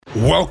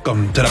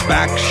Welcome to the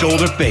Back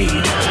Shoulder Fade,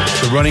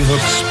 the Running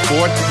Hook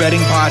sports betting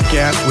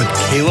podcast with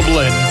Caleb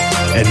Lynn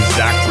and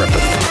Zach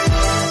Griffith.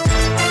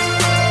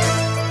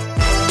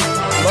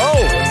 Hello,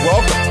 and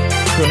welcome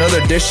to another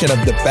edition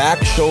of the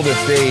Back Shoulder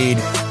Fade.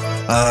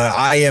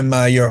 I am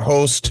your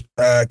host,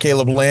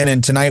 Caleb Lynn,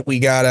 and tonight we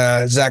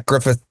got Zach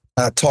Griffith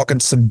talking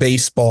some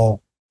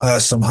baseball,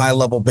 some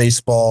high-level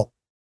baseball.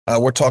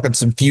 We're talking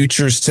some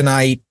futures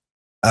tonight.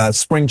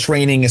 Spring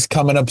training is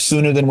coming up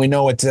sooner than we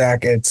know it,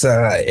 Zach. It's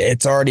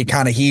already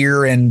kind of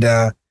here, and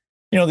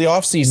the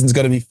off season is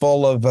going to be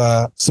full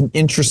of some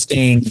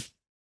interesting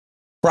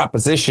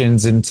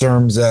propositions in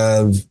terms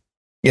of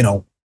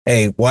look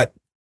at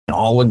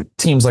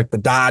teams like the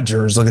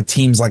Dodgers, look at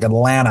teams like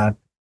Atlanta.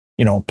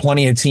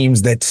 Plenty of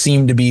teams that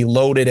seem to be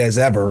loaded as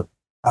ever,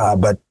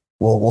 but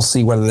we'll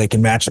see whether they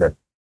can match it.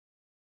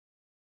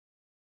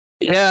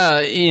 Yeah,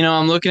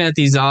 I'm looking at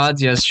these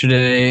odds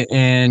yesterday,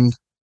 and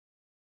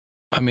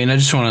I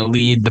just want to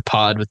lead the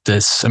pod with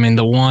this.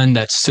 The one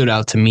that stood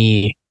out to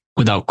me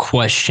without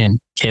question,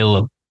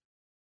 Caleb,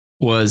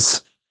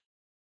 was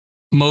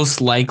most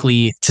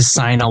likely to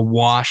sign a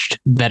washed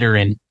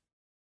veteran.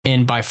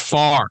 And by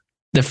far,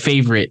 the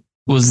favorite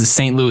was the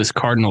St. Louis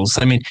Cardinals.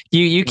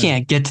 You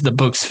can't get to the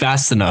books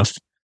fast enough.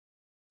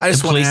 I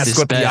just want to ask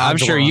what the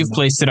odds I'm sure you've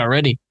placed it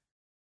already.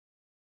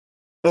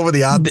 What were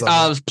the odds? It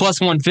was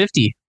plus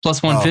 150.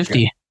 Plus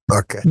 150.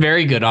 Okay.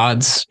 Very good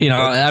odds. They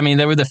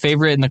were the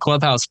favorite in the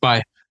clubhouse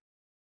by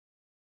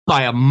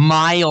a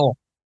mile.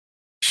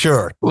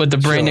 Sure. With the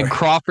Brandon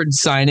Crawford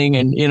signing,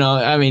 and you know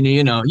how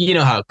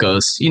it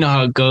goes. You know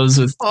how it goes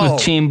with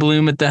Chaim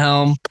Bloom at the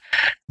helm.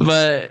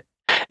 But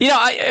for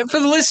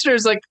the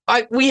listeners,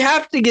 we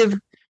have to give.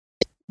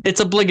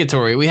 It's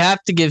obligatory. We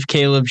have to give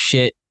Caleb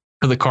shit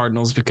for the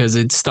Cardinals because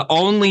it's the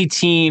only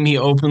team he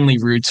openly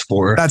roots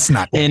for. That's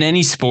not true. In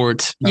any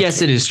sport. Okay.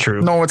 Yes, it is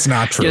true. No, it's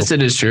not true. Yes,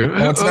 it is true.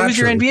 No, Who's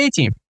your NBA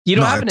team? You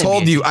don't have an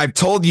NBA team. I've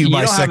told you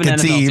my second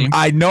team. team.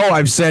 I know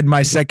I've said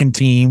my second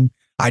team.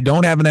 I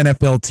don't have an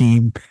NFL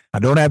team. I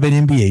don't have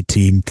an NBA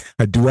team.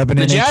 I do have an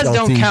NHL team. The Jazz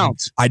don't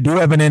count. I do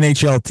have an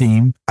NHL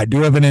team. The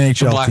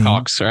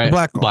Blackhawks, team.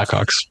 Right?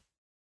 Blackhawks.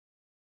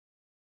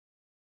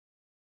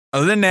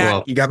 Other than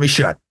that, you got me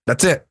shut.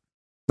 That's it.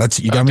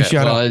 You got me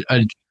shut up.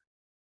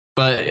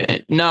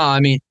 But no,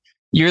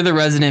 you're the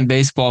resident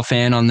baseball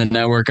fan on the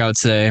network, I would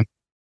say.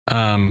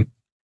 I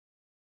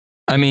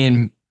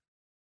think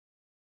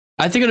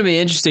it'll be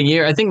an interesting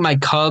year. I think my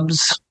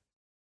Cubs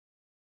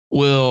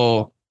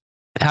will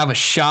have a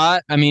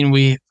shot.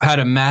 We had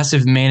a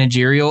massive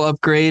managerial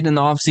upgrade in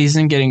the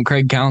offseason, getting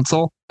Craig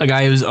Counsell, a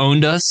guy who's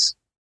owned us,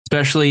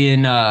 especially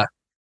in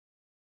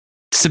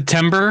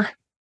September.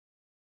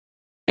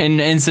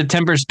 And in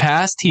September's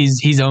past,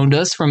 he's owned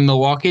us from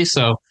Milwaukee.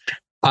 So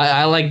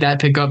I like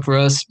that pickup for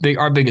us.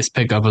 Our biggest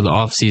pickup of the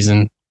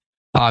offseason,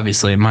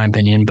 obviously, in my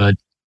opinion. But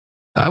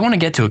I want to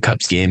get to a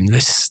Cubs game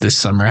this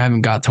summer. I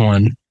haven't got to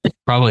one.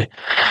 Probably.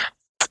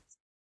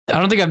 I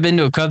don't think I've been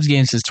to a Cubs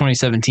game since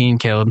 2017,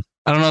 Caleb.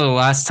 I don't know the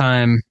last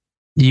time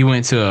you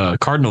went to a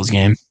Cardinals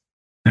game.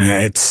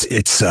 It's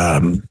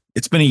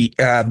been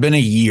a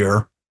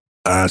year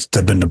since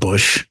I've been to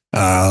Busch.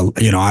 I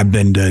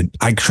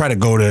try to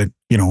go to,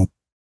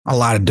 a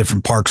lot of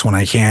different parks when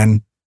I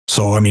can.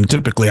 So,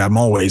 typically I'm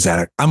always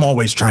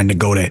trying to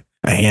go to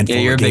a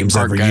handful of games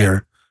every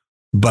year.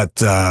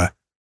 But,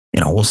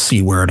 we'll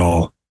see where it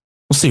all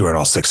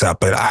sticks out.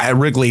 But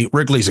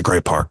Wrigley's a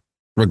great park.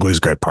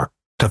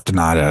 Tough to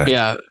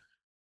not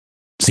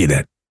see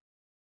that.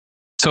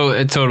 So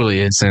it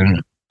totally is.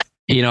 And,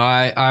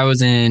 I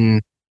was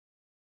in,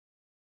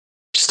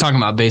 just talking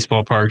about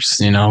baseball parks,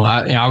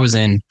 I was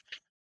in,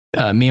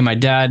 me and my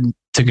dad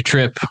took a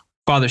trip,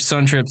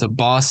 father-son trip to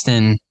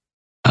Boston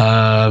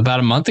about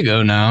a month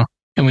ago now.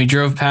 And we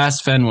drove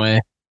past Fenway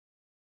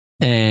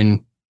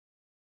and,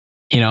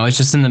 it's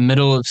just in the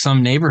middle of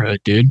some neighborhood,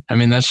 dude.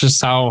 That's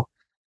just how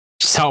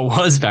it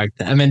was back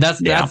then. That's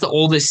the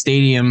oldest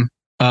stadium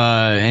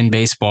in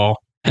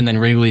baseball, and then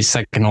Wrigley's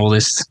second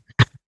oldest.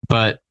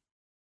 But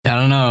I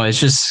don't know.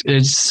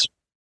 It's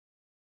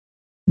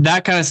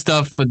that kind of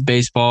stuff with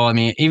baseball.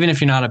 Even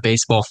if you're not a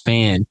baseball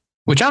fan,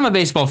 which I'm a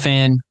baseball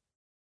fan,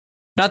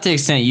 not to the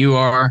extent you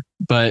are,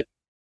 but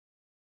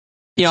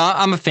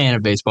I'm a fan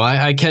of baseball.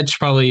 I catch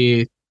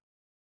probably,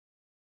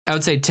 I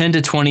would say 10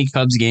 to 20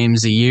 Cubs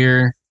games a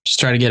year. Just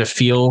try to get a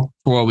feel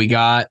for what we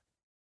got.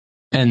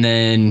 And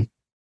then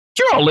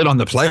you're all lit on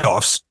the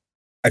playoffs.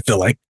 I feel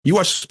like you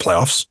watch the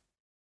playoffs.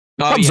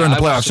 Cubs are in the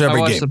playoffs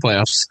every game.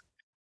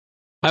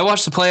 I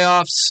watch the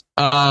playoffs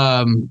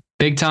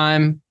big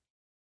time.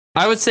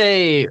 I would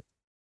say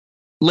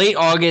late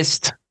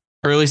August,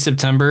 early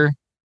September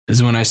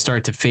is when I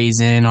start to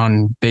phase in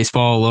on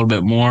baseball a little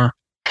bit more.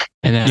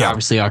 And then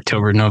obviously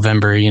October,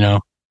 November, you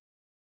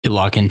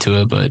lock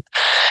into it. But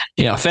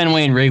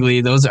Fenway and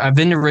Wrigley, I've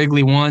been to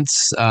Wrigley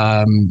once.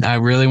 I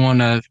really want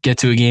to get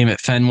to a game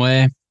at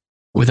Fenway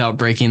without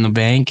breaking the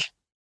bank.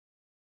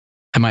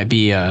 It might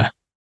be a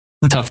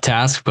tough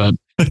task, but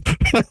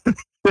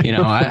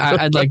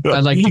I'd like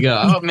to go.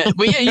 Oh man,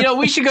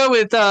 we should go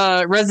with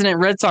resident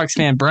Red Sox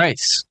fan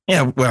Bryce.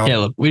 Yeah, well,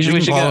 Caleb, we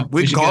should go.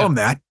 We can call him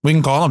that. We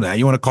can call him that.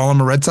 You want to call him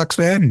a Red Sox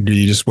fan? Or do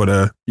you just want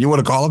to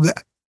call him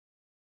that?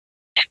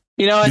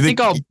 I think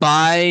I'll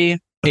buy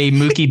a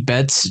Mookie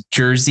Betts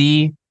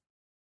jersey,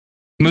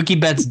 Mookie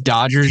Betts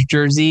Dodgers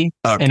jersey,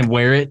 and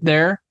wear it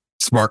there.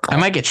 Smart call. I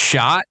might get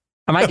shot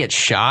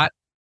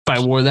if I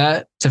wore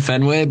that to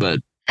Fenway, but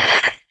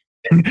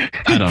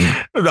I don't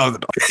know. No.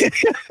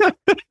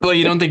 Well,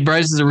 you don't think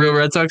Bryce is a real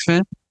Red Sox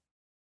fan?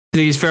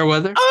 Think he's fair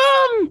weather?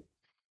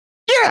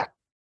 Yeah.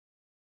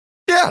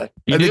 I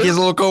think he's a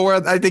little cold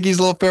weather. I think he's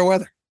a little fair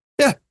weather.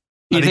 Yeah.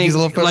 You think he's a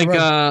little fair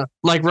weather.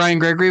 Like Ryan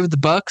Gregory with the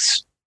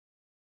Bucks?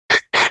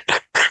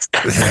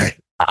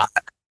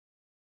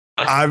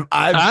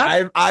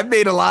 I've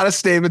made a lot of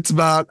statements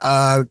about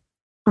our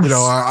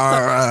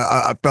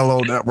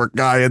fellow network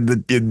guy in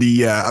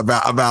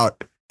the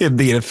about him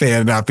being a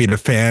fan, not being a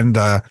fan.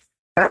 I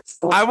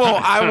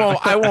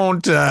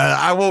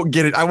won't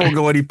get it. I won't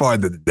go any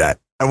farther than that.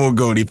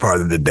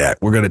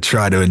 We're gonna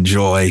try to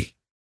enjoy.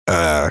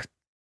 Try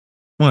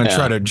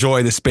to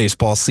enjoy this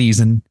baseball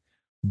season.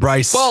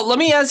 Bryce. Well, let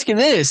me ask you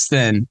this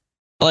then.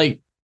 Like,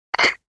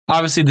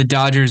 obviously the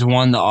Dodgers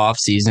won the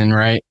offseason,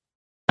 right?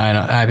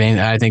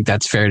 I think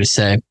that's fair to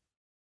say.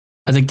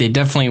 I think they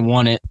definitely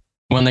won it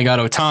when they got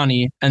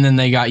Ohtani, and then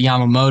they got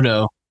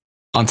Yamamoto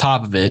on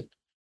top of it.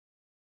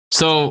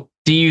 So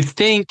do you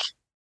think,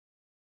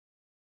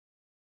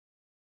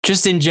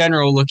 just in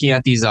general, looking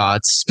at these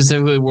odds,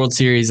 specifically World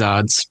Series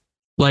odds,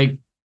 like,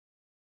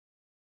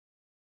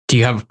 do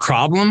you have a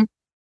problem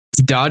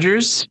with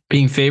Dodgers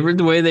being favored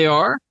the way they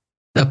are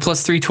at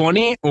plus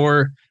 320?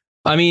 Or,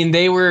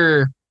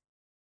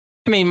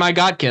 my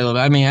God, Caleb,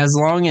 as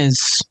long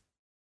as,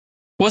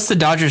 what's the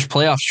Dodgers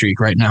playoff streak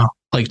right now?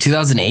 Like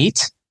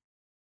 2008?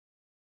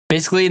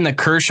 Basically in the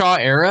Kershaw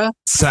era?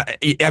 So,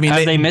 have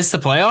they missed the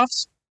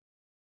playoffs?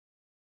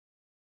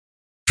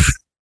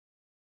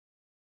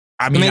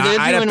 I'd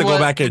have to go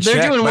back and check.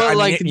 They're doing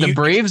what the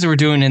Braves were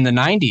doing in the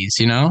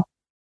 90s,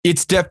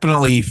 It's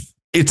definitely,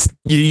 it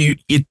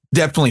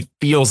definitely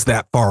feels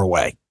that far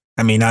away.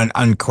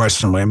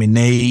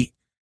 Unquestionably.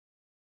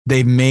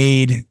 They've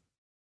made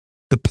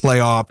the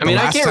playoff.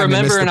 I can't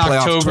remember in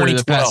October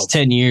the past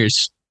 10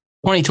 years.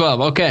 2012.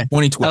 Okay.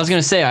 2012. I was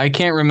going to say, I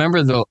can't remember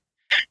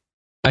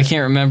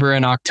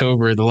in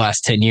October the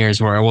last 10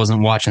 years where I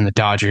wasn't watching the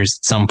Dodgers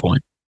at some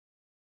point.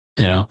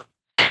 Yeah.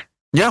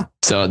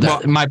 So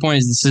my point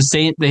is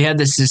they had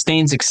the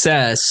sustained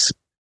success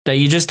that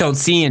you just don't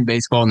see in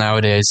baseball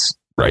nowadays.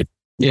 Right.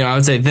 I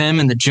would say them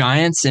and the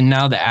Giants and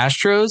now the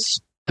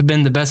Astros have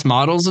been the best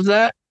models of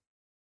that.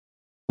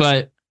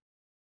 But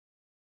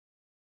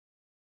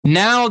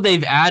now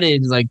they've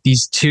added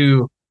these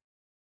two.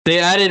 They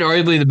added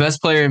arguably the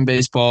best player in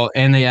baseball,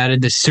 and they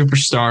added this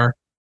superstar,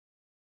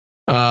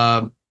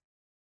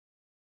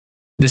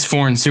 this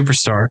foreign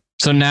superstar.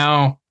 So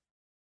now,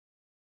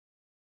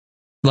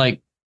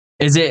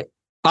 is it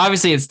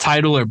obviously it's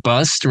title or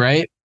bust,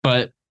 right?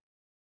 But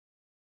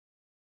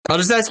I'll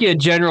just ask you a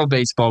general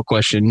baseball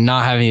question,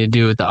 not having to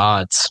do with the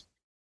odds.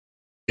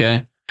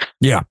 Okay.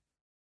 Yeah.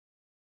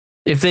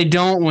 If they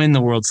don't win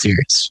the World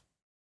Series,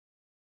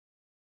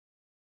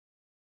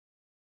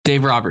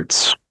 Dave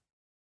Roberts,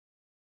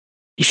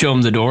 you show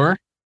him the door?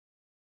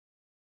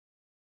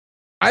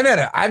 I've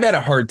had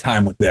a hard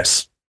time with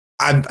this.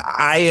 I've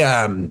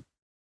had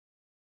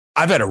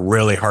a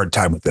really hard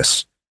time with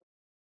this.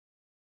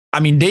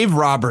 Dave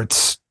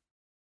Roberts.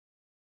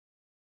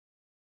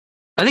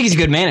 I think he's a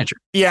good manager.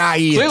 Yeah,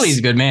 Clearly he's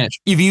a good manager.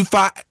 You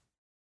want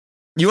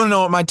to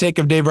know what my take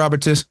of Dave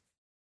Roberts is?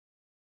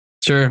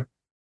 Sure.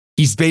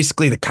 He's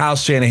basically the Kyle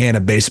Shanahan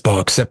of baseball,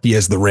 except he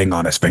has the ring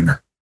on his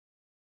finger.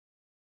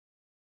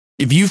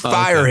 If you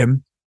fire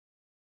him,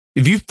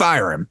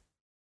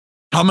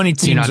 how many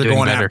teams are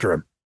going after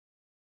him?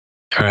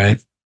 All right.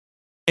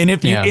 And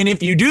if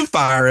you do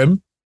fire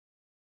him,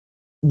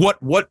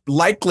 what's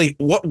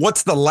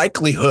the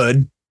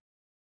likelihood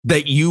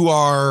that you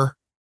are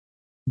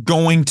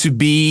going to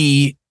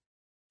be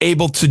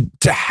able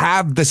to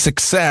have the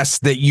success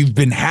that you've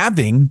been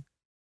having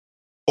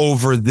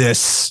over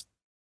this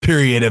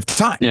period of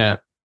time? Yeah.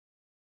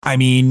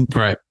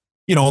 Right.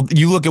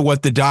 You look at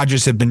what the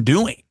Dodgers have been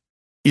doing,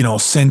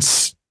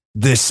 since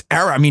this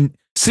era.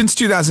 Since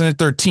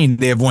 2013,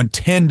 they have won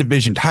 10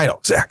 division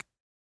titles, Zach.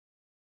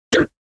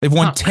 They've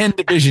won 10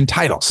 division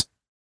titles.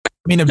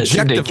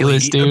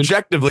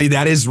 Objectively,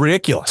 that is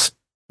ridiculous.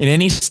 In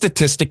any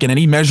statistic, in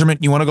any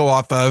measurement you want to go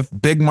off of,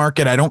 big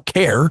market, I don't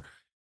care.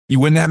 You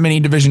win that many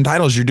division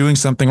titles, you're doing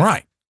something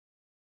right.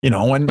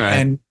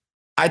 And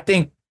I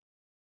think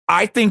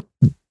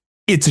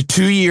it's a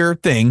 2-year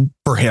thing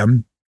for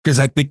him, because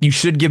I think you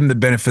should give him the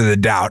benefit of the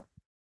doubt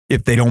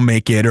if they don't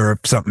make it or if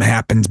something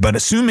happens. But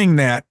assuming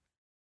that,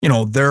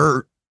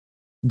 they're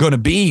going to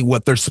be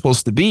what they're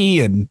supposed to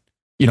be, and,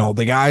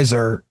 the guys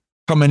are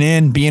coming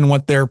in being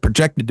what they're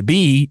projected to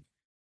be.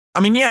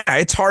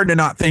 It's hard to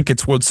not think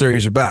it's World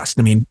Series or best.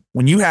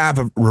 When you have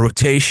a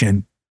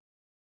rotation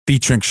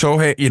featuring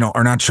Shohei,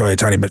 or not Shohei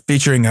Ohtani, but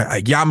featuring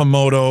a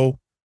Yamamoto,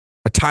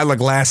 a Tyler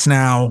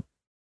Glasnow,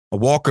 a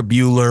Walker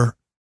Buehler.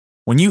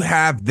 When you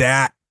have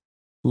that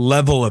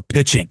level of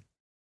pitching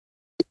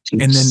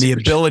and then the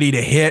ability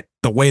to hit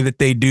the way that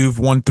they do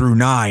 1 through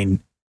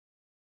 9.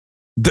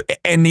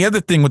 And the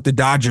other thing with the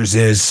Dodgers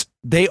is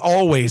they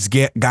always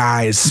get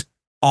guys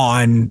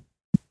on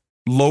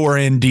lower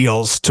end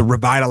deals to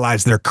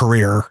revitalize their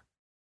career.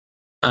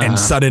 And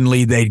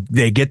suddenly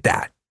they get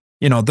that.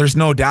 There's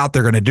no doubt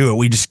they're going to do it.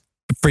 We just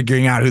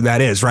figuring out who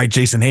that is, right?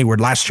 Jason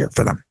Hayward last year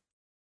for them.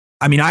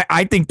 I mean,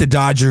 I think the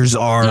Dodgers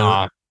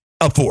are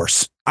a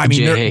force. I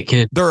mean,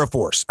 they're a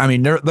force. I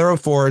mean, they're a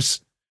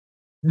force.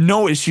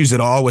 No issues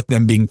at all with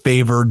them being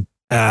favored.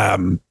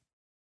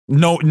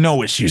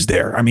 No issues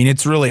there. I mean,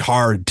 it's really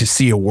hard to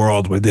see a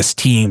world where this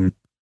team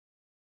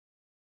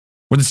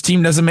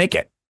doesn't make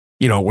it.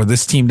 Where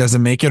this team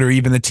doesn't make it, or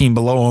even the team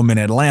below them in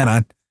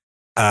Atlanta,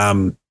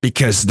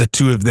 because the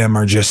two of them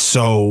are just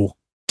so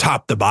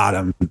top to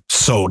bottom,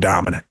 so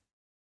dominant.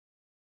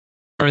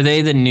 Are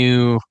they the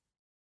new?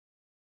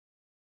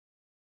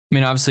 I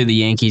mean, obviously the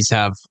Yankees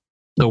have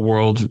the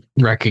world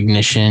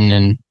recognition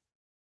and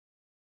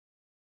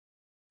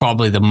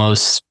probably the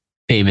most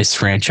famous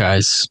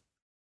franchise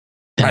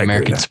in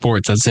American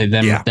sports. I'd say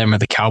them are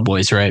the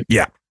Cowboys, right?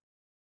 Yeah.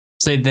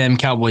 Say them,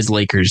 Cowboys,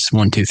 Lakers,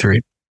 1, 2,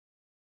 3.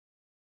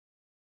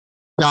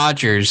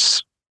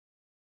 Dodgers,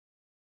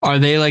 are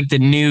they like the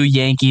new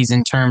Yankees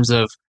in terms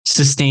of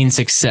sustained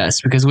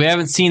success? Because we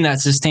haven't seen that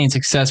sustained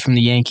success from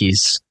the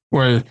Yankees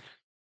where,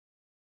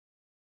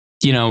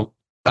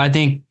 I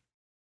think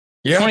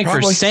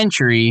 21st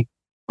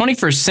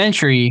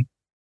century,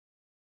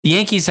 the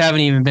Yankees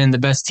haven't even been the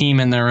best team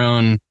in their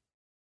own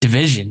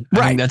division.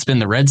 I think that's been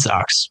the Red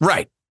Sox.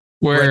 Right.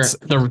 Where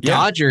the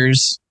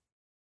Dodgers,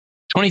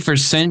 21st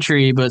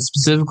century, but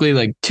specifically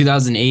like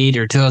 2008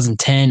 or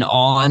 2010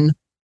 on,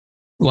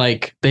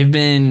 like they've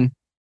been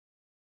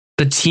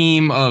the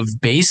team of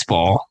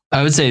baseball.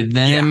 I would say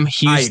them,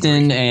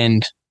 Houston,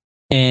 and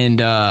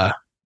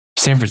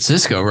San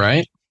Francisco,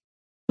 right?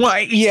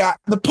 Well, yeah,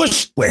 the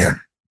pushback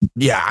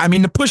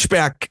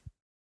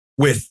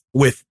with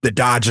the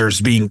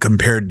Dodgers being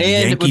compared to the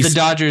Yankees. And with the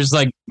Dodgers,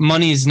 like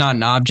money is not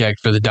an object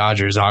for the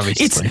Dodgers,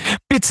 obviously.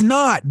 It's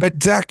not,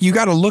 but Zach, you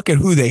got to look at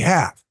who they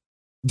have.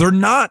 They're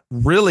not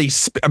really,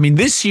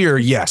 this year,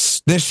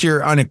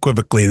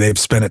 unequivocally, they've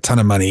spent a ton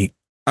of money,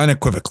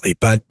 unequivocally,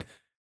 but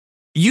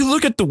you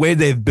look at the way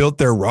they've built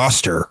their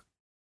roster,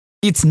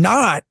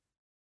 they're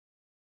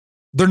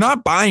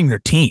not buying their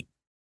team.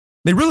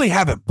 They really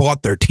haven't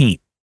bought their team.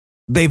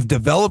 They've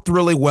developed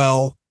really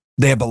well.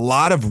 They have a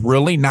lot of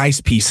really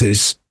nice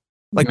pieces.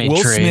 Like Will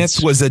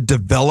Smith was a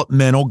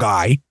developmental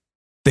guy.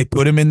 They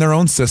put him in their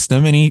own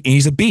system, and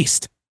he's a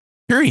beast.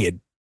 Period.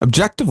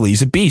 Objectively,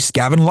 he's a beast.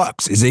 Gavin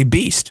Lux is a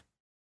beast.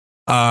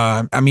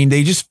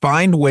 They just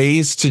find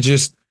ways to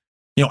just,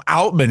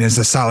 Outman is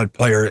a solid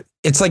player.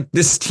 It's like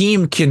this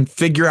team can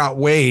figure out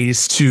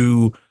ways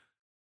to,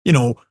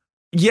 go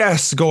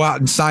out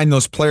and sign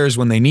those players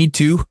when they need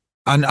to.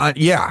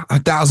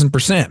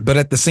 1,000%. But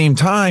at the same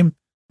time,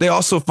 they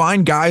also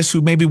find guys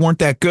who maybe weren't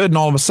that good, and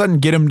all of a sudden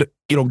get them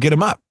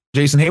up.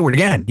 Jason Hayward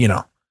again.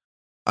 To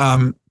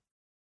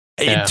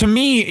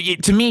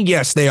me,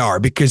 yes, they are,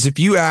 because if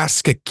you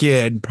ask a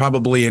kid,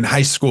 probably in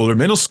high school or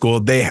middle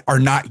school, they are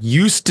not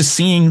used to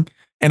seeing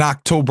an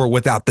October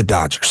without the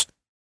Dodgers.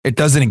 It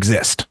doesn't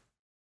exist.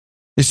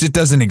 It just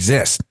doesn't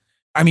exist.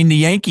 I mean, the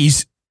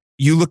Yankees.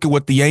 You look at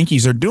what the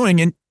Yankees are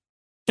doing, and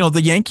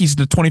the Yankees in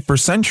the 21st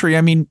century.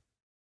 I mean,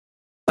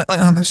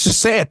 let's just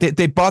say it.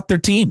 They bought their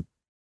team.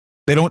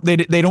 They don't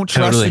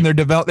trust in their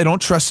They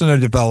don't trust in their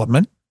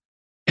development.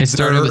 It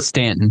started with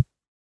Stanton.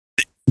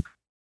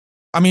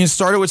 It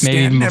started with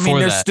Stanton. They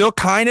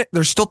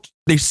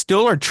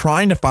still are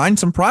trying to find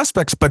some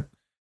prospects, but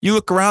you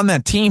look around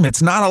that team,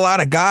 it's not a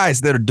lot of guys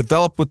that are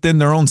developed within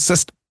their own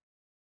system.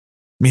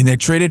 They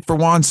traded for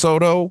Juan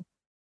Soto.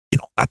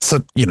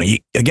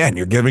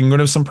 You're giving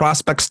rid of some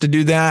prospects to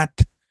do that.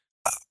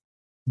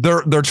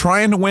 They're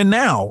trying to win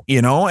now,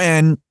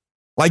 and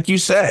like you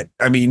said,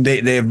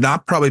 they have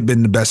not probably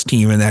been the best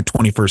team in that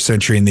 21st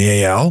century in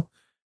the AL.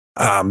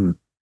 I'd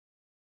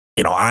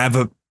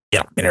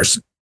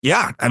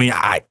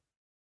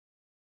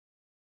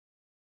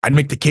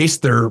make the case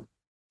they're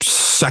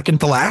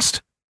second to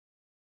last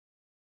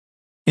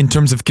in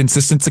terms of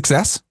consistent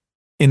success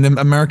in the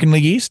American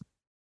League East.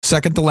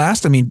 Second to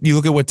last. You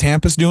look at what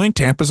Tampa's doing.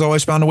 Tampa's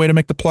always found a way to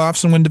make the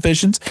playoffs and win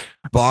divisions.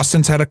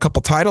 Boston's had a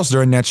couple titles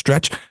during that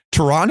stretch.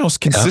 Toronto's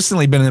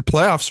consistently been in the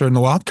playoffs or in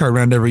the wild card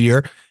round every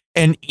year.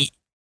 And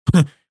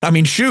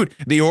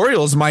the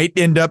Orioles might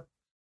end up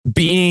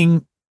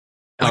being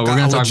a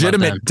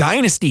legitimate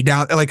dynasty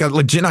not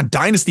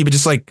dynasty, but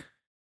just like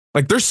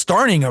they're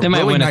starting a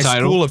really nice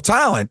pool of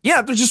talent.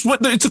 Yeah,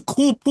 it's a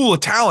cool pool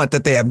of talent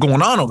that they have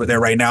going on over there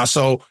right now.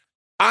 So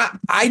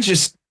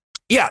the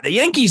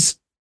Yankees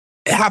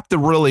have to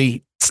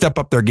really step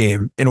up their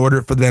game in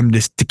order for them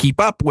to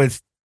keep up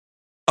with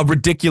a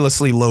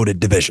ridiculously loaded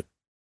division.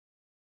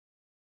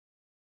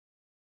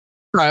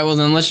 right. Well,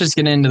 then let's just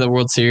get into the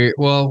World Series.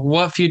 Well,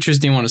 what futures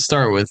do you want to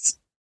start with?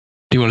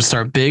 Do you want to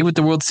start big with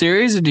the World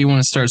Series, or do you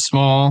want to start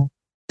small?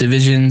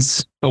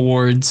 Divisions,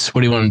 awards.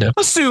 What do you want to do?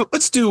 Let's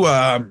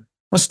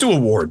do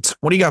awards.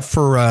 What do you got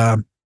for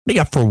awards?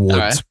 All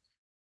right.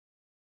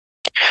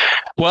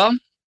 Well,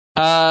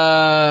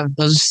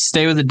 let's just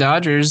stay with the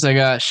Dodgers. I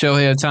got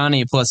Shohei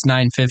Ohtani plus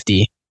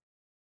 950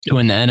 to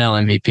win the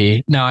NL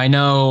MVP. Now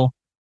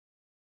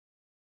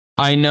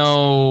I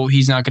know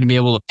he's not going to be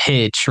able to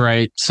pitch,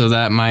 right? So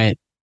that might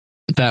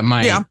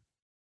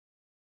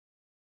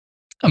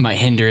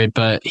hinder it.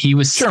 But he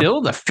was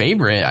still the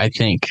favorite. I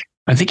think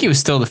he was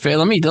still the favorite.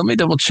 Let me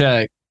double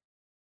check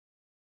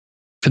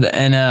for the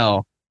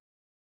NL.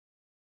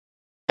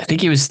 I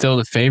think he was still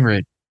the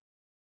favorite.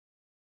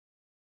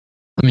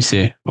 Let me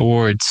see.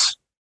 Awards.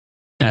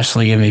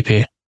 National League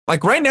MVP.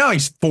 Like right now,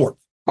 he's fourth.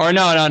 Or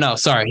no.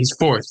 Sorry. He's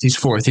fourth. He's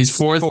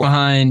fourth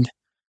behind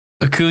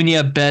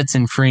Acuna, Betts,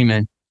 and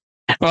Freeman.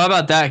 Well, how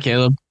about that,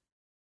 Caleb?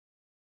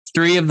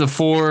 Three of the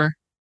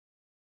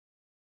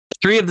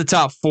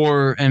top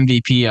four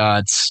MVP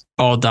odds,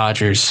 all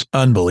Dodgers.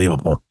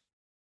 Unbelievable.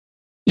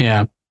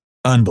 Yeah.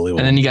 Unbelievable.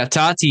 And then you got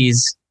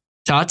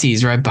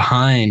Tatis right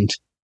behind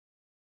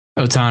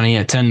Ohtani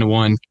at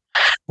 10-1.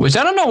 Which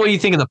I don't know what you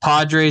think of the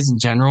Padres in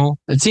general.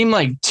 It seemed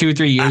like 2 or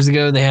 3 years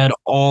ago they had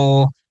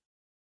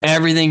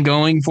everything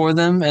going for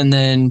them, and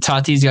then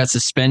Tatis got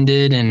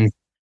suspended, and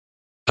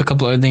a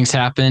couple other things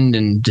happened,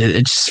 and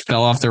it just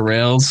fell off the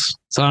rails.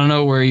 So I don't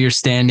know where you're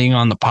standing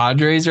on the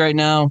Padres right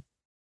now.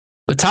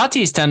 But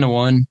Tatis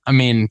 10-1. I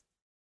mean,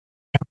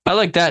 I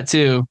like that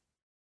too.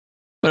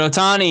 But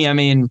Ohtani, I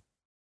mean,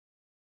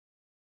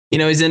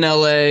 he's in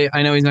LA.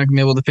 I know he's not gonna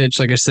be able to pitch,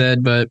 like I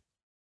said, but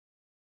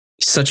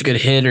he's such a good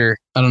hitter.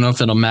 I don't know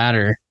if it'll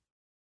matter.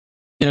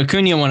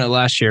 Acuna won it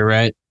last year,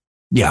 right?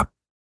 Yeah.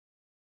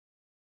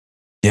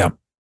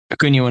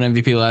 Acuna won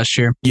MVP last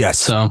year. Yes.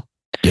 So.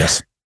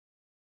 Yes.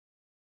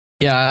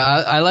 Yeah,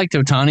 I liked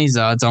Ohtani's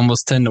odds,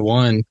 almost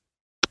 10-1.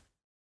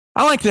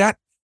 I like that.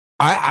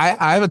 I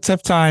have a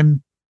tough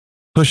time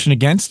pushing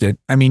against it.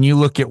 I mean, you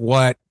look at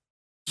what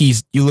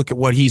he's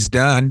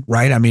done,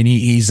 right? I mean,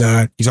 he's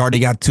already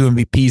got 2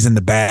 MVPs in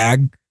the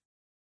bag.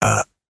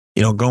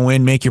 Go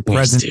in, make your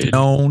presence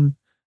known.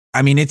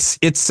 I mean,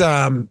 it's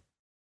hard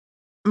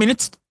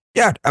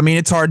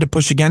to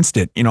push against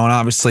it, and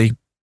obviously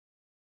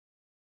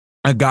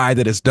a guy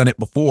that has done it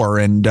before,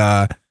 and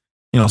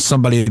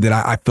somebody that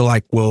I feel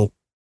like will,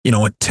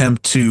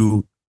 attempt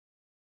to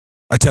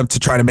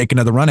try to make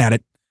another run at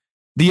it.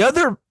 The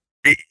other,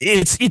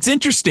 it's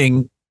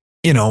interesting,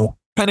 kind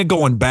of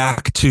going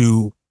back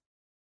to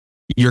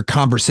your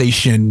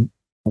conversation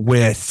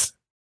with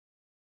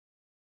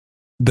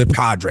the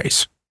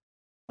Padres.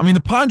 I mean,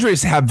 the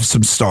Padres have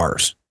some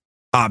stars,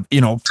 totally.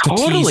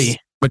 Tatis,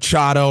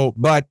 Machado,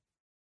 but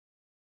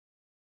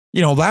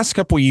last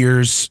couple of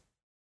years,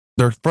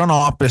 their front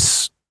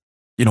office,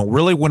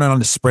 really went on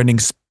a spending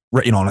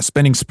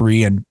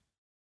spree, and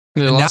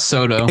they lost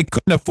Soto. They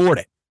couldn't afford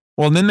it.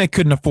 Well, then they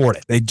couldn't afford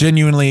it. They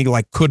genuinely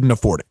couldn't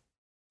afford it.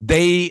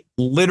 They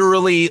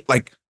literally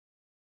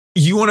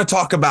you want to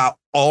talk about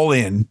all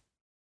in.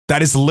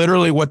 That is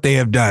literally what they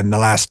have done the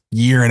last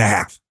year and a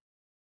half.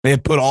 They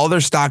have put all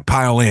their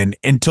stockpile in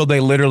until they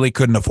literally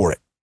couldn't afford it.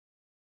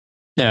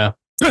 Yeah.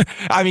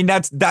 I mean,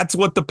 that's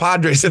what the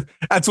Padres have.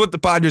 That's what the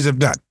Padres have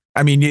done.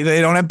 I mean,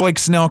 they don't have Blake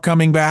Snell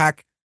coming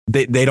back.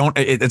 They don't.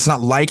 It's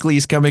not likely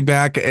he's coming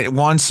back.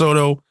 Juan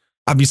Soto,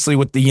 obviously,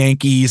 with the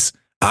Yankees,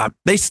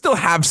 they still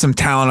have some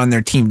talent on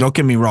their team. Don't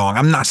get me wrong.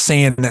 I'm not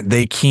saying that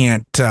they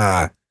can't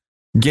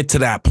get to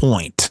that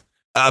point.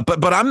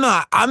 But I'm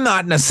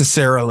not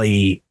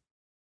necessarily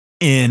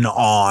in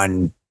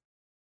on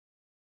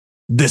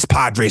this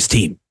Padres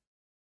team,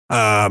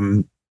 at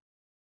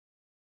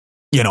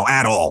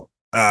all.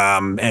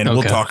 And okay.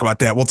 We'll talk about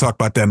that. We'll talk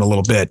about that in a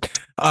little bit.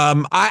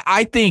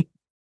 I think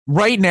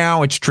right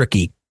now it's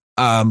tricky.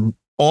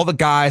 All the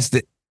guys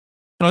that,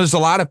 there's a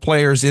lot of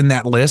players in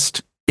that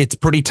list. It's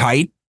pretty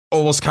tight.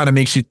 Almost kind of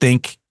makes you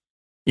think,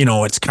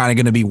 it's kind of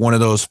going to be one of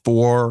those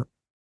 4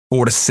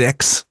 to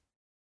 6.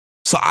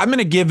 So I'm going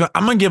to give a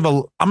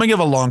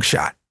long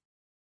shot.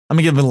 I'm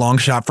going to give a long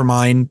shot for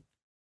mine.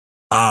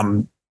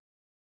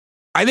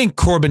 I think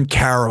Corbin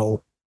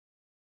Carroll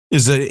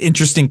is an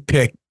interesting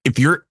pick. If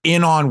you're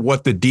in on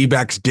what the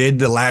D-backs did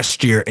the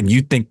last year and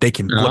you think they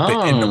can flip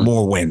it into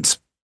more wins,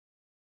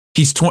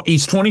 he's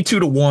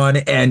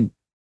 22-1. And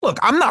look,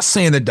 I'm not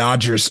saying the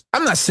Dodgers are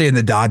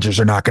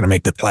not going to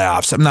make the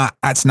playoffs.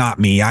 That's not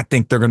me. I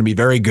think they're going to be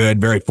very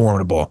good, very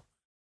formidable.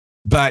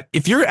 But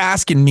if you're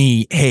asking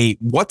me, hey,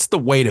 what's the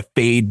way to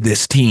fade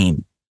this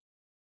team?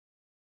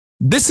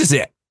 This is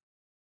it.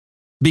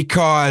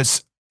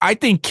 Because I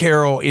think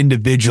Carroll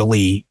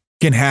individually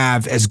can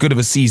have as good of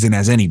a season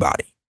as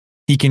anybody.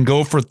 He can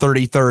go for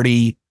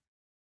 30-30.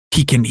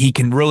 He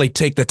can really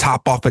take the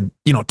top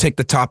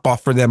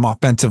off for them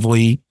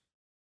offensively.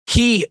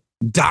 He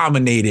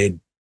dominated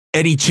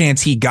any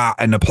chance he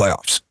got in the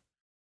playoffs.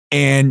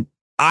 And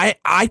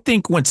I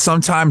think when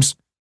sometimes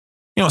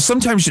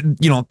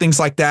things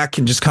like that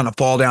can just kind of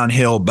fall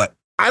downhill, but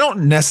I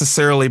don't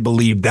necessarily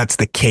believe that's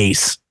the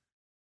case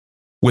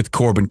with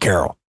Corbin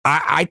Carroll.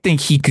 I think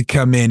he could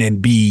come in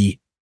and be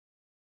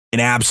an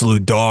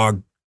absolute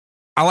dog.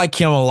 I like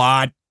him a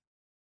lot.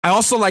 I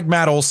also like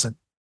Matt Olson.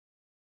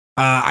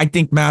 I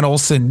think Matt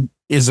Olson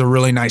is a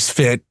really nice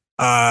fit.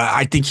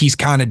 I think he's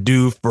kind of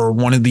due for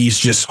one of these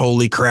just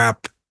holy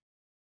crap,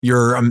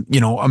 you're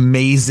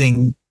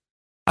amazing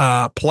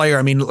player.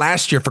 I mean,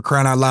 last year, for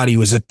crying out loud, he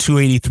was a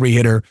 283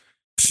 hitter,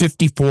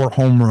 54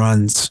 home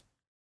runs.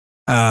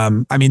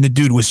 I mean, the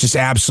dude was just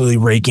absolutely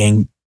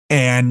raking.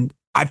 And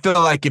I feel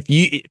like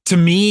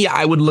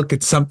I would look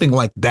at something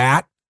like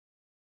that.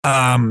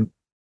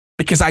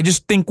 Because I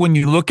just think when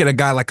you look at a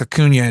guy like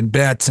Acuna and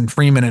Betts and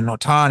Freeman and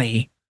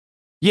Ohtani,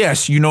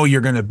 yes,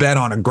 you're going to bet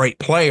on a great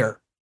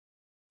player.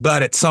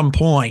 But at some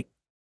point,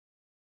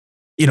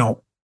 are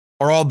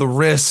all the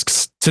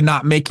risks to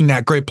not making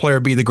that great player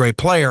be the great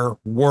player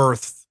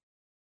worth,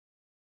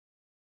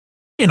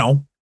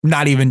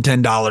 not even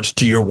 $10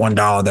 to your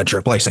 $1 that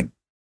you're placing?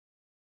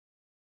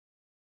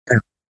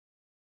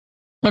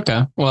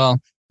 Okay. Well,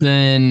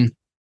 then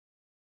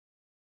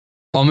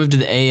I'll move to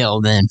the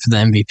AL then for the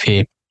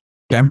MVP.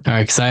 Okay. All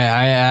right. Because I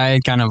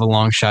had kind of a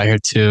long shot here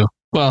too.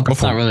 Well,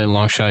 it's not really a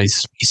long shot.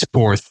 He's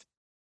fourth.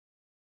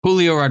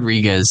 Julio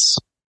Rodriguez,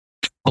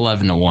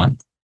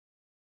 11-1.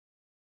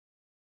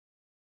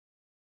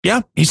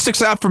 Yeah, he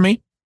sticks out for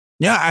me.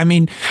 Yeah, I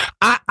mean,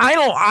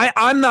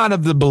 I'm not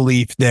of the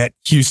belief that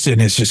Houston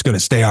is just going to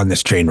stay on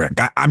this train wreck.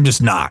 I'm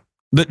just not.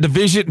 The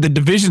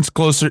division's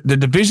closer. The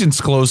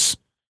division's close.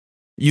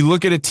 You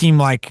look at a team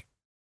like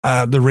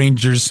the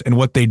Rangers and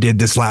what they did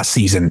this last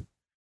season.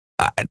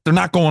 They're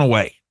not going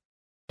away.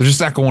 They're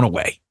just not going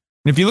away.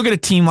 And if you look at a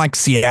team like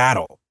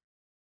Seattle,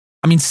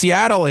 I mean,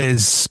 Seattle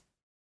is,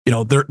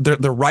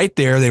 they're right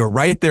there. They were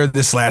right there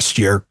this last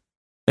year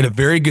at a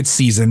very good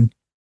season.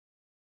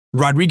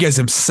 Rodriguez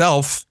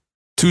himself,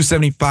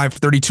 275,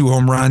 32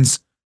 home runs,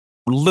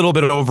 a little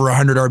bit over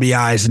 100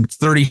 RBIs and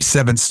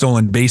 37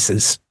 stolen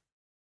bases.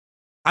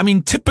 I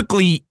mean,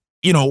 typically,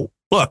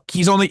 look,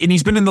 he's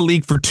been in the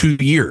league for 2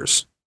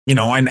 years, and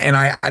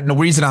the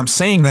reason I'm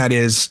saying that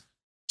is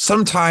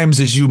sometimes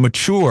as you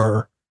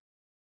mature,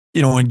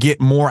 and get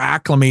more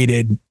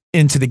acclimated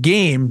into the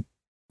game,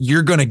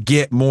 you're going to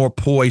get more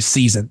poised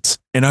seasons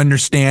and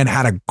understand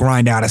how to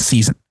grind out a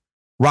season.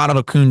 Ronald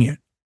Acuna,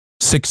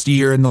 6th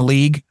year in the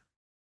league.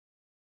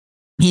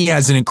 He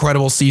has an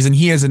incredible season.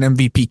 He has an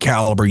MVP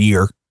caliber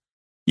year,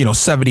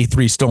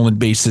 73 stolen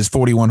bases,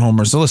 41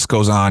 homers. The list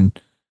goes on.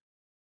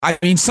 I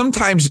mean,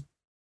 sometimes,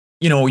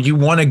 you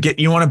want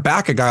to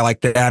back a guy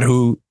like that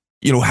who,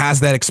 has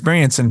that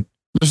experience. And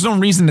there's no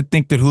reason to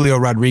think that Julio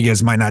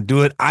Rodriguez might not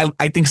do it. I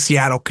think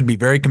Seattle could be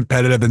very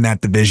competitive in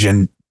that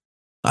division.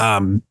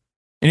 And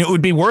it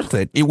would be worth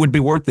it. It would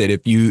be worth it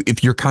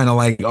if you're kind of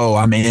like, oh,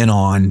 I'm in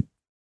on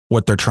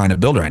what they're trying to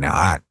build right now.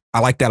 I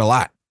like that a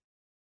lot.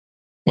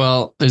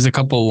 Well, there's a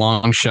couple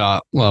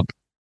quote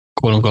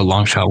unquote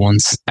long shot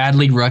ones.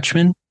 Adley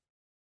Rutschman,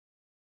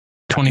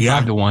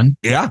 25-1.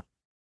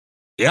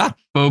 Yeah.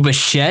 Bo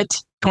Bichette,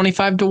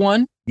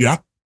 25-1. Yeah.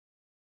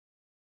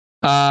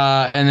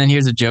 And then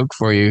here's a joke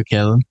for you,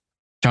 Caleb.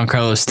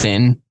 Giancarlo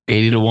Stanton,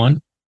 80-1.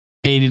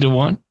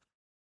 80-1.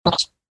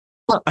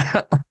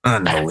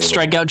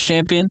 Strikeout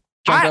champion.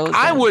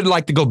 I would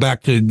like to go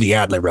back to the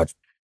Adley Rutschman.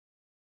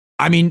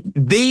 I mean,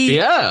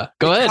 yeah,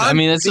 go ahead. I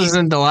mean, this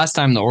isn't the last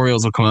time the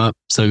Orioles will come up,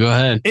 so go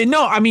ahead.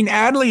 No, I mean,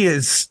 Adley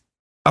is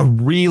a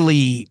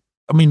really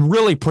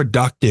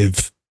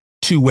productive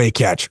two-way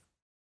catcher.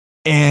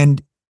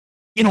 And,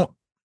 I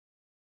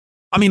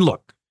mean,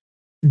 look,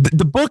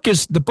 the book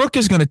is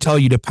going to tell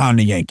you to pound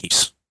the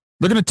Yankees.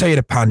 They're going to tell you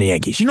to pound the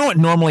Yankees. You know what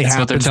normally happens?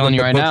 What they're telling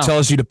you right now.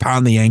 Tells you to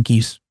pound the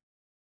Yankees.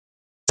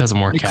 Doesn't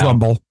work out.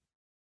 Crumble.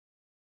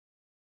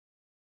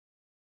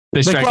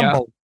 They strike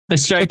out. They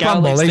strike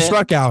out. They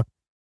struck out.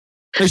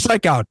 They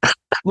strike out.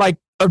 Like,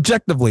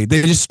 objectively,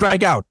 they just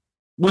strike out.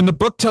 When the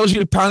book tells you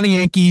to pound the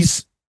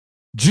Yankees,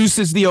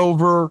 juices the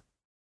over,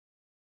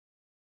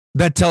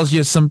 that tells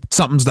you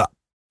something's up,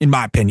 in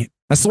my opinion.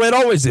 That's the way it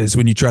always is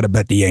when you try to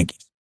bet the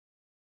Yankees.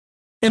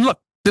 And look,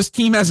 this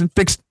team hasn't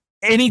fixed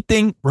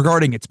anything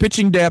regarding its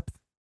pitching depth.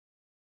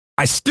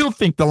 I still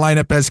think the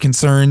lineup has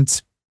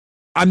concerns.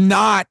 I'm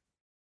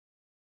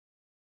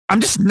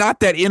just not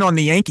that in on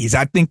the Yankees.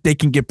 I think they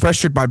can get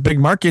pressured by big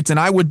markets, and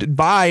I would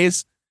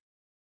advise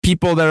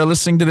people that are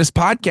listening to this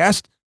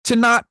podcast to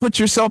not put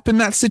yourself in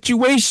that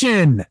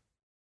situation.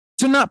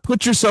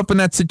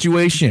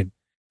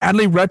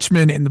 Adley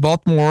Rutschman and the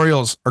Baltimore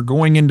Orioles are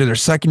going into their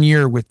second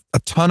year with a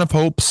ton of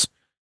hopes.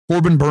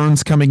 Corbin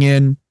Burns coming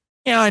in.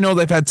 Yeah, I know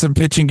they've had some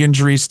pitching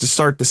injuries to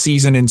start the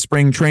season in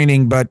spring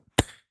training, but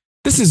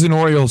this is an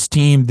Orioles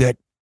team that,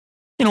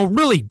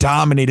 really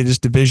dominated this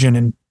division.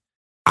 And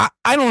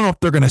I don't know if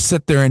they're going to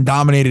sit there and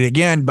dominate it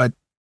again, but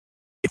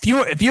if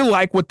you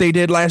like what they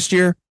did last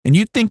year and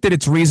you think that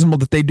it's reasonable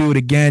that they do it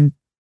again,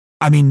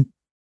 I mean,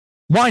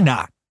 why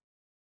not?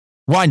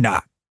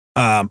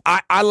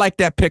 I like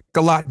that pick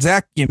a lot,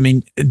 Zach. I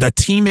mean, the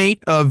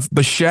teammate of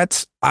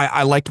Bichette's,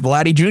 I like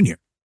Vladdy Jr.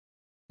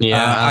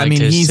 Yeah, I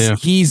mean,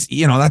 he's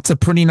that's a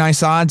pretty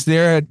nice odds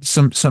there at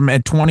some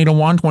at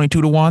 20-1,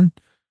 22-1.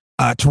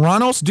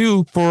 Toronto's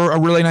due for a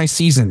really nice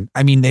season.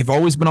 I mean, they've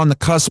always been on the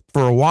cusp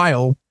for a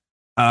while,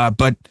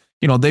 but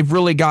they've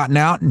really gotten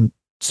out and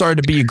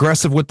started to be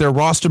aggressive with their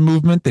roster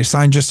movement. They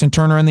signed Justin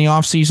Turner in the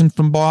offseason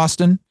from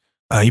Boston.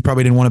 He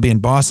probably didn't want to be in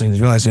Boston. He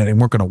realized that they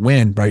weren't going to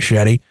win, Bryce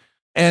Shetty.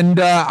 And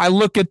I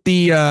look at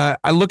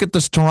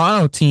this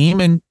Toronto team,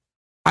 and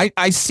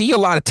I see a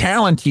lot of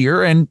talent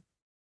here, and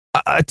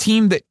a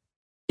team that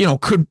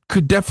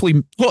could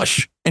definitely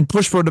push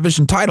for a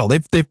division title.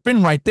 They've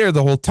been right there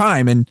the whole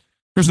time, and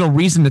there's no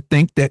reason to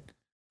think that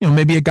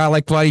maybe a guy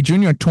like Vladdy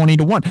Jr. at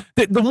 20-1.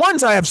 The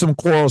ones I have some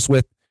quarrels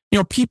with,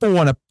 people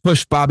want to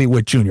push Bobby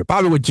Witt Jr.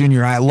 Bobby Witt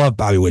Jr. I love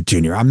Bobby Witt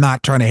Jr. I'm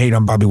not trying to hate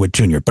on Bobby Witt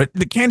Jr. But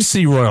the Kansas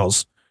City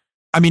Royals,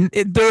 I mean,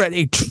 they're at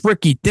a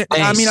tricky.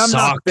 I'm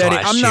not betting.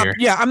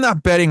 I'm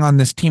not betting on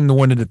this team to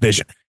win a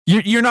division.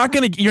 You're not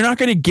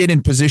gonna get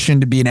in position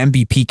to be an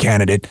MVP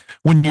candidate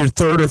when you're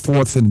third or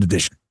fourth in the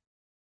division.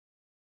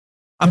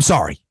 I'm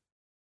sorry.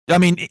 I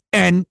mean,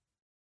 and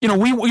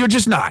you're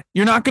just not.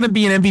 You're not going to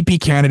be an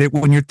MVP candidate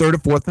when you're third or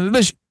fourth in the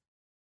division.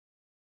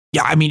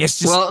 Yeah, I mean, it's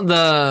just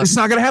it's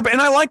not going to happen.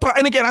 And I like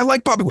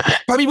Bobby Witt.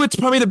 Bobby Witt's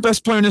probably the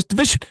best player in this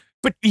division.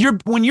 But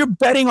when you're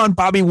betting on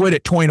Bobby Witt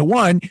at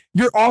 20-1,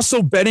 you're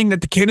also betting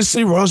that the Kansas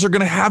City Royals are going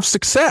to have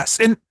success.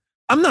 And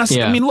I'm not.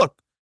 Yeah. I mean, look,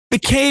 the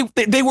Cave,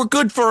 they were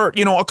good for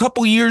a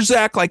couple of years,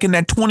 Zach, like in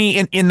that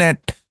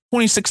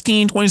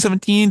 2016,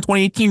 2017,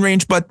 2018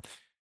 range. But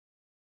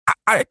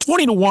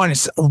 20-1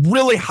 is a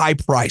really high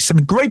price. I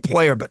mean, great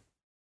player, but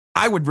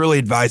I would really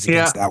advise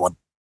against that one.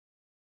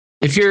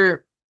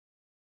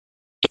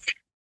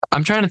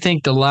 I'm trying to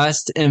think the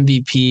last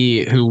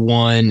MVP who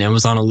won and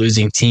was on a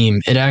losing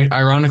team.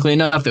 Ironically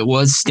enough, it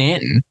was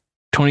Stanton,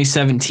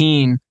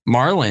 2017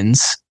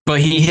 Marlins, but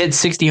he hit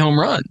 60 home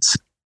runs.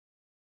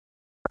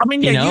 I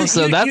mean,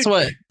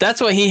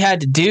 that's what he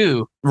had to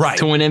do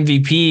to win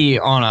MVP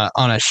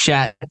on a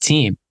shat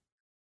team.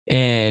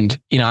 And,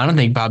 I don't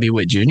think Bobby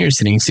Witt Jr. is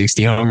hitting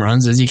 60 home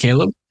runs, is he,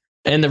 Caleb?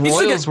 And the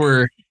Royals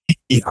were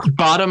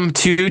bottom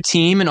 2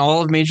 team in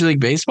all of Major League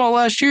Baseball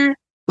last year.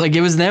 Like, it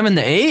was them and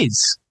the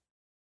A's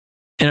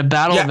in a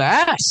battle of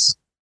ass.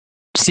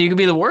 So you could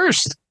be the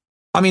worst.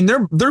 I mean,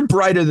 they're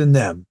brighter than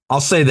them.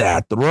 I'll say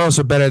that. The Royals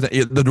are better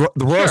than the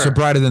Royals are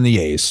brighter than the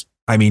A's.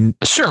 I mean,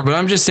 sure, but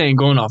I'm just saying,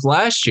 going off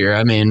last year,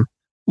 I mean,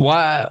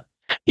 why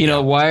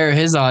are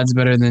his odds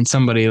better than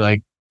somebody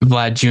like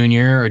Vlad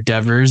Jr. or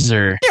Devers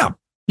or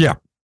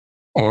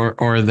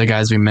or the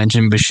guys we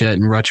mentioned, Bichette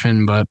and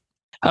Rutschman? But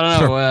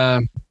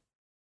I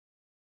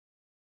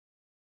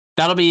don't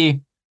know.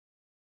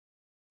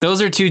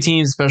 Those are 2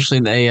 teams, especially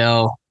in the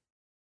AL,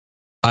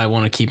 I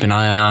want to keep an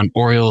eye on.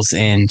 Orioles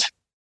and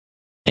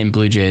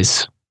Blue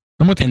Jays.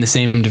 In the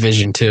same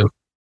division too.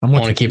 I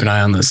want to keep an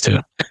eye on those too.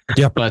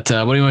 Yeah. But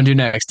what do you want to do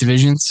next?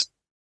 Divisions?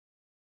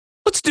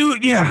 Let's do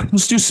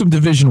some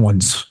division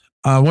ones.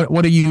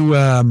 What do you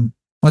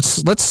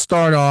let's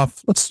start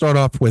off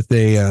with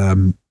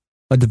a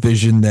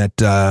division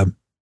that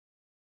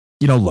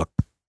look.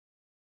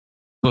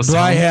 Do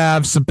I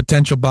have some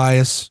potential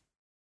bias?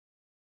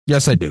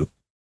 Yes, I do.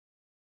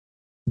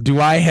 Do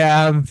I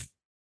have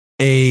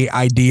a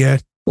idea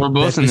we're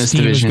both that in this this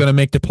team division is going to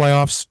make the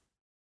playoffs?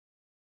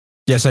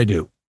 Yes, I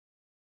do.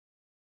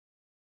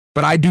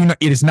 But I do not.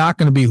 It is not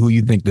going to be who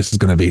you think this is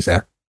going to be,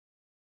 Zach.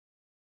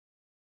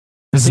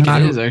 This is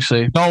not. It is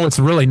actually. No, it's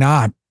really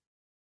not.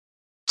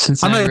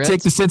 Cincinnati I'm going to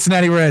take the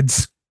Cincinnati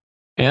Reds.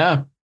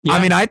 Yeah.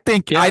 I mean, I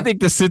think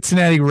the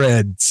Cincinnati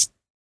Reds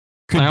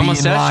could be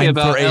in line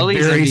for a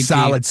very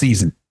solid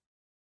season.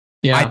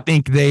 Yeah. I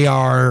think they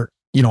are,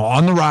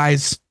 on the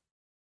rise.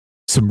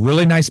 Some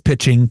really nice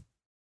pitching.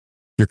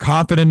 You're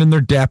confident in their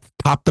depth,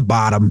 top to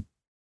bottom.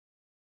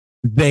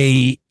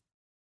 They,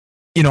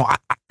 I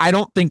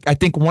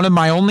think one of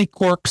my only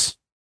quirks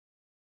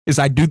is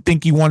I do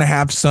think you want to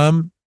have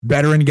some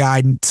veteran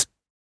guidance.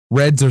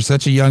 Reds are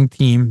such a young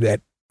team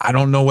that I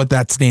don't know what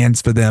that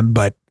stands for them,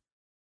 but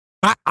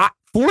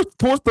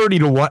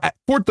 430-1,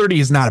 430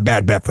 is not a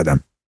bad bet for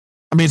them.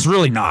 I mean, it's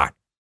really not.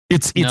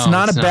 It's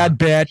not a bad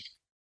bet.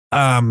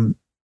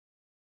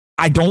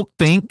 I don't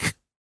think.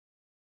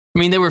 I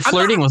mean, they were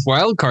flirting with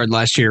wild card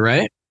last year,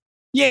 right?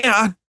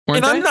 Yeah.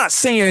 I'm not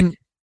saying,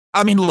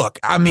 look,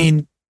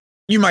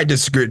 you might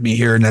disagree with me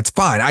here, and that's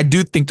fine. I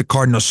do think the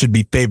Cardinals should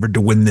be favored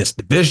to win this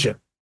division.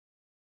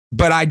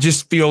 But I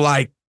just feel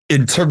like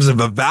in terms of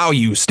a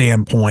value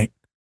standpoint,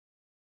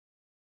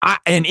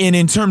 and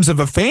in terms of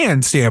a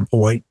fan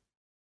standpoint,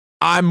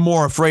 I'm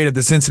more afraid of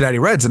the Cincinnati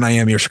Reds than I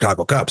am your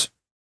Chicago Cubs.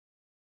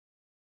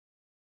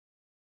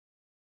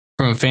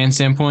 From a fan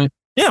standpoint?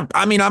 Yeah,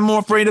 I'm more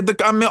afraid of the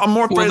Cubs.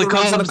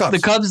 The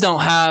Cubs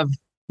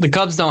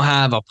don't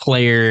have a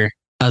player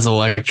as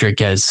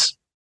electric as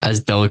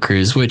De La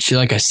Cruz, which,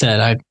 like I said,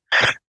 I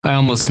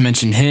almost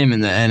mentioned him in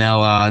the NL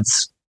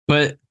odds.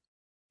 But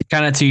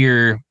kind of to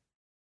your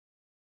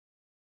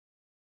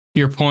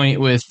point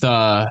with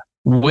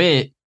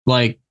Witt,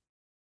 like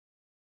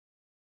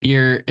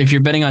if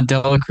you're betting on De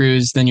La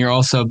Cruz, then you're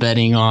also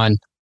betting on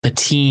a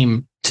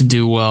team to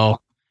do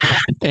well.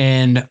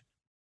 And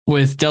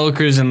with Dela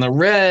Cruz and the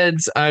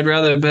Reds, I'd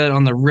rather bet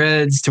on the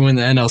Reds to win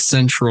the NL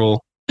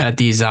Central at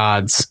these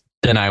odds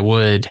than I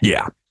would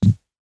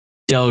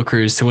Dela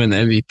Cruz to win the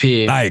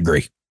MVP. I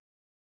agree.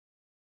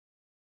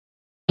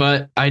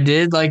 But I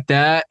did like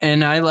that,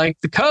 and I like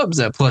the Cubs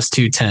at plus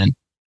 210.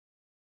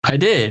 I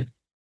did.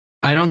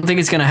 I don't think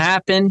it's going to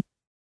happen.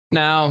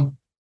 Now,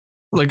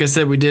 like I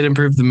said, we did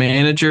improve the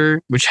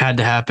manager, which had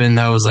to happen.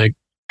 That was like,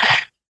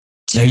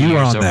 you were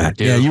on that.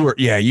 Yeah, you were.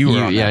 Yeah, you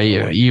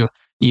were.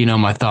 You know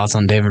my thoughts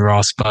on David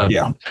Ross, but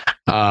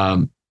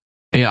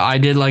I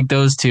did like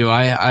those two.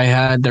 I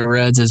had the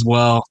Reds as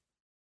well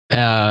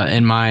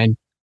in mind.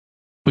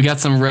 We got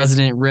some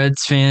resident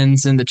Reds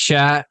fans in the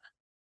chat.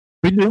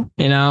 We do.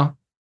 You know,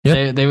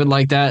 they would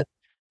like that.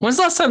 When's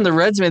the last time the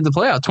Reds made the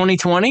playoff?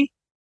 2020? I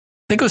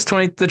think it was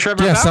the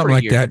Trevor Bauer something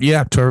like year. that.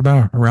 Yeah, Trevor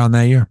Bauer around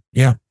that year.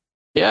 Yeah.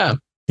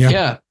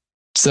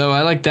 So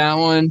I like that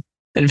one.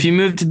 And if you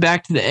moved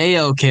back to the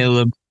AL,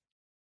 Caleb,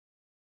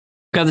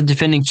 got the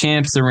defending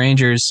champs, the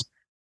Rangers,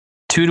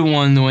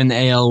 2-1 to win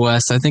the AL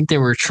West. I think they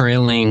were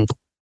trailing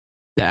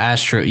the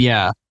Astros.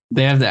 Yeah,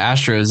 they have the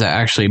Astros at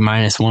actually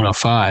minus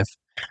 105.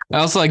 I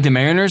also like the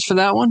Mariners for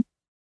that one,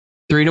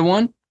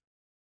 3-1.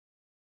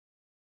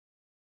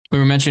 We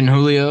were mentioning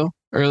Julio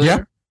earlier.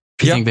 Yeah.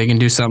 If you think they can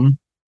do something.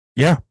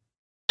 Yeah.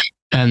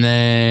 And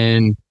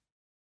then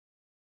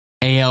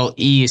AL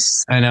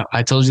East. I know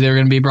I told you they were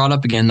going to be brought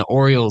up again. The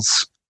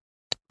Orioles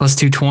plus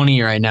 220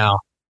 right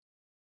now.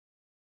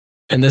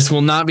 And this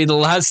will not be the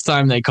last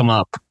time they come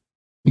up.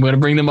 I'm going to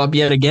bring them up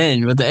yet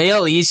again. But the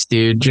AL East,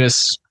 dude,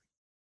 just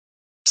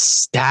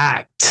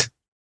stacked.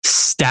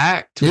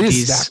 Stacked. It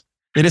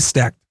is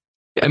stacked.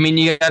 I mean,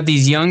 you got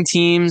these young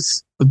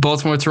teams with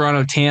Baltimore,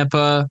 Toronto,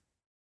 Tampa,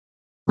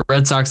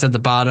 Red Sox at the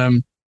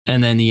bottom,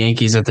 and then the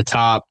Yankees at the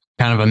top.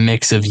 Kind of a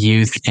mix of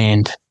youth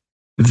and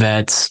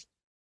vets.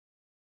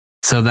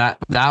 So that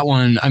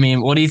one, I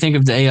mean, what do you think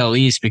of the AL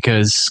East?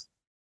 Because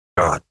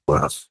God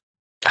bless.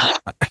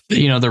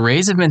 The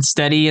Rays have been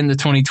steady in the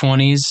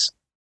 2020s.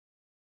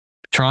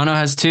 Toronto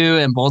has two,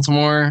 and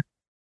Baltimore.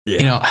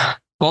 Yeah.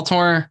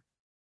 Baltimore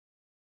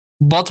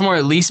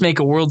at least make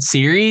a World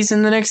Series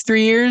in the next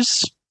 3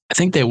 years. I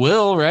think they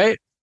will, right?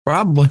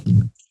 Probably.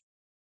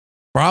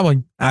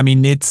 I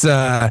mean, it's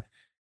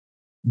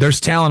there's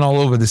talent all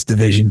over this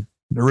division.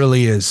 There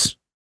really is.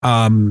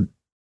 There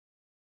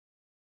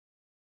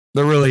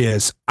really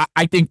is.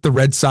 I think the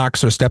Red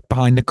Sox are a step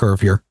behind the curve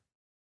here.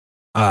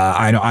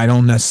 I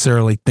don't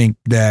necessarily think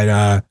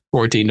that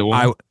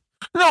 14-1.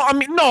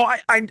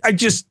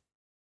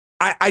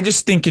 I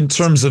just think in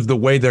terms of the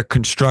way they're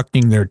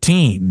constructing their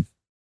team,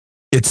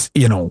 it's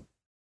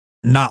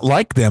not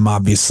like them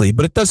obviously,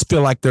 but it does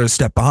feel like they're a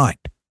step behind.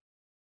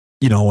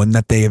 And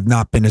that they have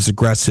not been as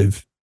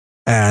aggressive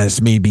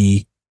as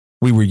maybe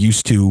we were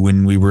used to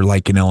when we were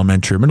like in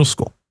elementary or middle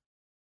school.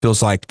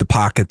 Feels like the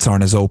pockets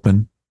aren't as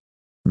open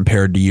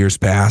compared to years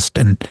past.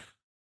 And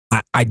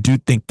I do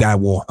think that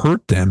will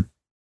hurt them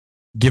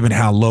given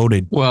how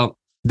loaded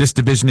this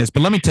division is.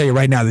 But let me tell you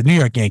right now, the New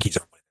York Yankees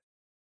are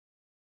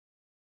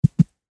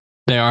winning.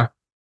 They are?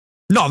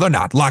 No, they're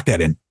not. Lock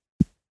that in.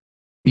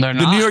 They're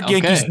not? The New York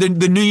Yankees,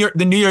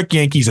 the New York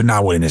Yankees are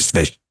not winning this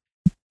division.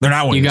 They're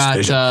not winning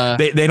this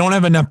division. They don't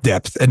have enough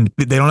depth, and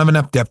they don't have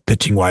enough depth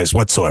pitching wise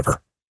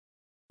whatsoever.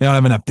 They don't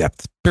have enough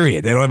depth.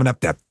 Period. They don't have enough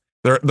depth.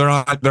 They're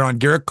on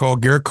Garrett Cole.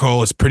 Garrett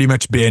Cole has pretty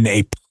much been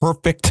a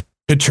perfect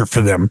pitcher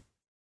for them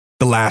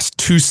the last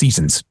 2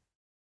 seasons.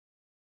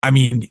 I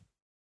mean,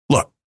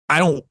 look,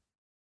 I'm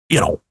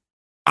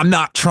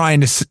not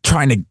trying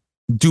to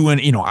do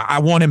I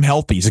want him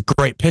healthy. He's a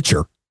great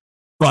pitcher,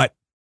 but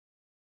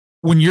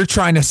when you're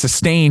trying to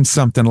sustain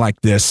something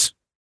like this,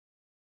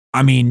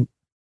 I mean,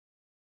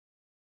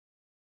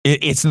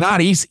 it's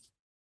not easy.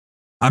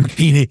 I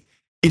mean,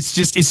 it's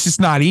just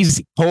not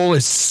easy. Cole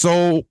is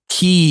so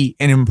key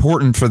and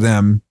important for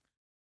them.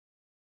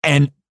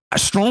 And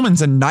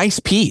Stroman's a nice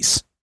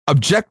piece.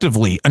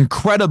 Objectively,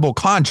 incredible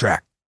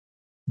contract.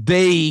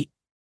 They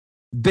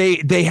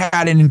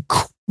had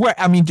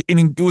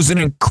it was an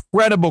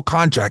incredible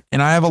contract.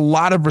 And I have a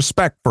lot of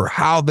respect for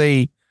how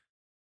they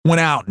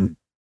went out and,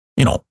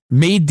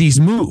 made these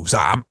moves.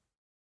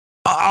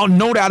 I'll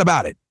no doubt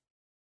about it.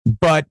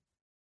 But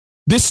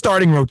this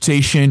starting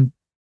rotation,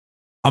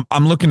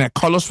 I'm looking at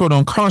Carlos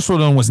Rodon. Carlos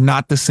Rodon was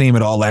not the same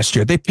at all last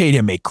year. They paid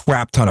him a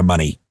crap ton of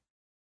money.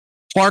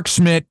 Clark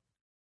Schmidt,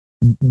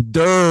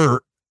 they're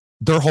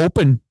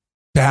hoping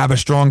to have a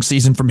strong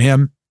season from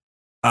him.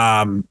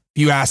 If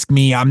you ask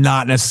me, I'm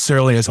not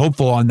necessarily as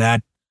hopeful on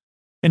that.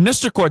 And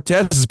Mr.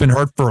 Cortez has been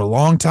hurt for a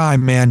long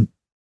time, man.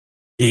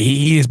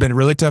 He has been a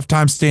really tough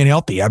time staying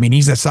healthy. I mean,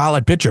 he's a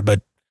solid pitcher,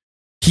 but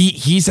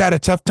he's had a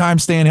tough time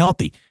staying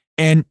healthy.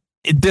 And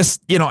this,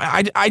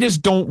 I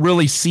just don't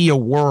really see a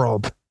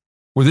world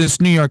where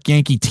this New York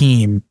Yankee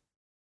team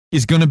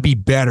is going to be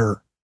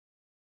better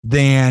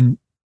than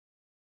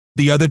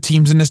the other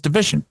teams in this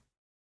division.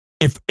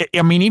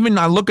 Even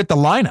I look at the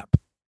lineup,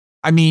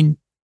 I mean,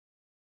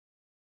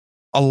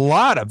 a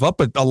lot of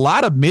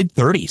mid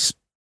 30s.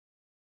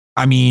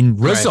 I mean,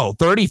 Rizzo,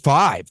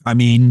 35. I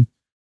mean,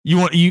 you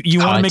want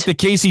to make the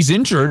case he's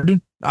injured.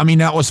 I mean,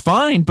 that was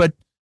fine, but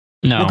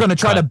we're going to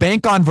try to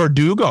bank on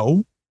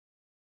Verdugo.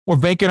 We're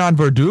banking on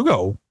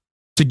Verdugo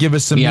to give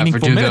us some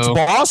meaningful minutes.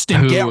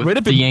 Boston, get rid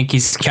of him. The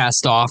Yankees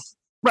cast off.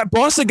 Right,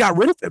 Boston got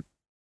rid of him.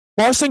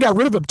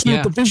 To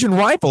a division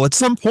rival. At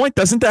some point,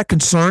 doesn't that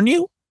concern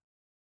you?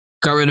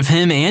 Got rid of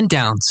him and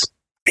Downs.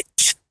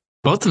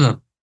 Both of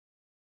them.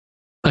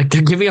 Like,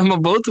 they're giving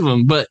him both of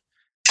them. But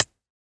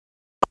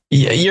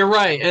yeah, you're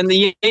right. And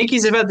the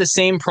Yankees have had the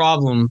same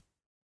problem.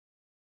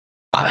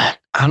 I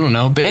don't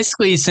know.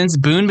 Basically, since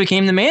Boone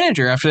became the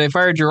manager after they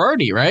fired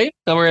Girardi, right?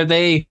 Where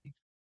the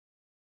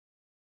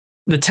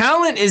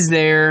talent is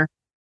there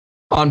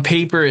on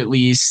paper, at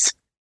least,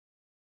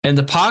 and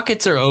the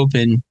pockets are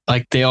open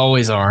like they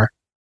always are.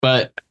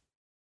 But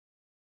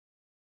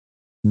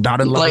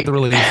not in love with the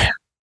relief.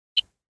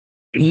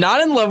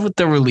 Not in love with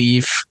the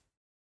relief.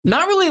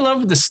 Not really in love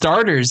with the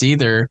starters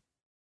either.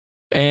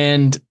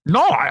 And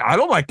no, I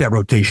don't like that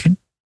rotation.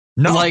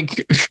 No, I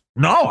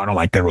don't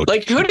like that rotation.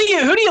 Like, who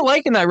do you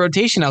like in that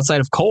rotation outside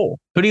of Cole?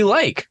 Who do you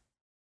like?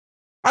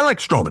 I like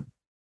Stroman.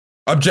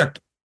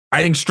 Objective.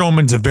 I think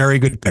Stroman's a very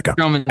good pickup.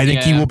 I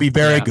think he will be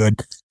very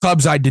good.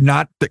 Cubs,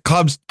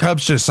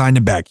 Cubs should have signed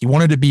him back. He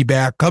wanted to be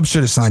back. Cubs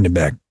should have signed him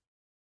back.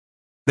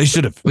 They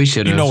should have. We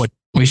should have. You know what?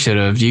 We should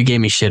have. You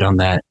gave me shit on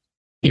that.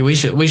 Yeah, we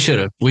should have. We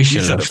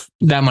should have.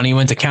 That money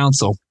went to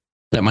council.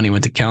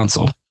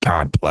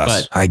 God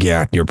bless.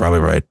 But, you're probably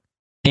right.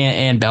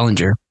 And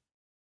Bellinger.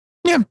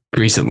 Yeah.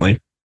 Recently.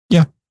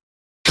 Yeah.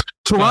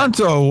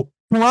 Toronto's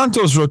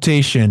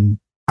rotation,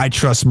 I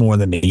trust more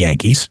than the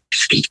Yankees.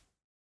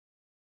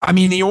 I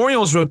mean, the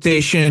Orioles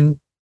rotation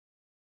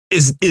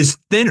is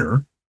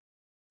thinner,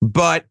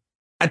 but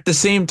at the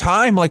same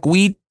time, like,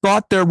 we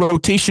thought their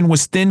rotation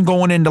was thin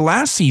going into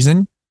last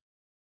season,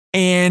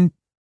 and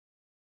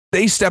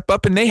they step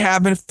up and they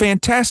have a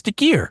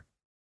fantastic year.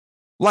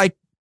 Like,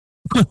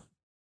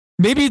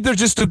 maybe they're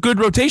just a good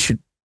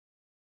rotation.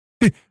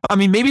 I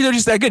mean, maybe they're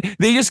just that good.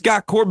 They just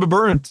got Corbin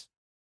Burns.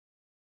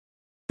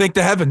 Thank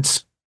the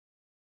heavens.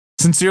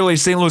 Sincerely,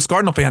 St. Louis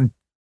Cardinal fan.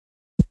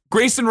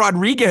 Grayson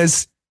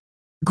Rodriguez,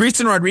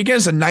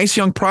 a nice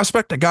young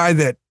prospect, a guy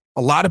that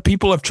a lot of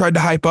people have tried to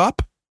hype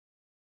up.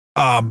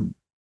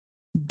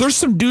 There's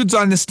some dudes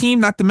on this team,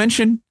 not to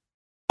mention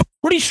a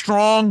pretty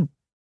strong,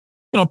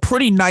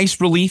 pretty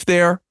nice relief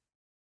there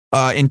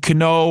in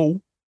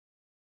Cano.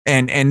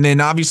 And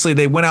then obviously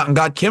they went out and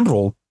got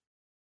Kimbrel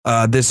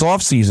this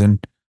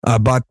offseason.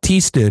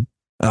 Bautista,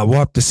 we'll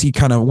have to see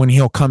kind of when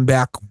he'll come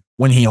back,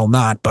 when he'll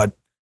not. But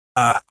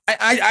I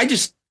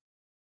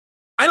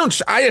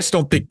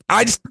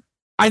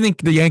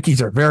think the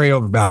Yankees are very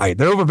overvalued.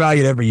 They're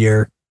overvalued every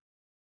year.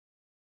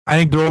 I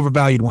think they're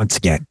overvalued once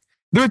again.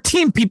 They're a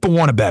team people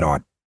want to bet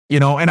on,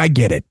 and I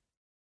get it.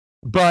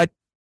 But,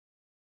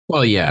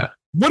 well, yeah.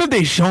 What have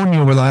they shown you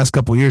over the last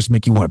couple of years to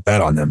make you want to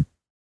bet on them?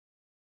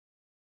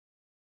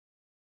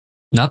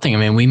 Nothing. I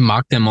mean, we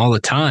mock them all the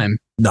time.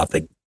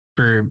 Nothing.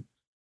 For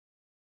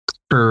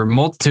a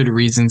multitude of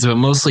reasons, but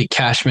mostly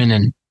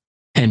Cashman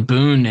and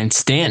Boone and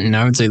Stanton.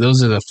 I would say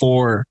those are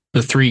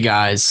the three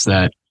guys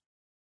that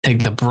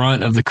take the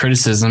brunt of the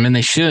criticism, and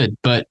they should.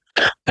 But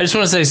I just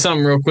want to say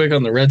something real quick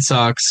on the Red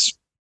Sox,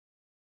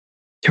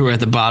 who are at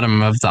the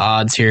bottom of the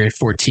odds here,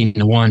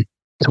 14-1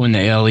 to win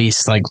the AL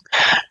East. Like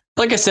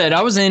I said,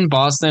 I was in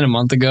Boston a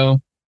month ago,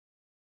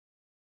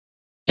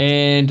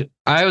 and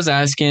I was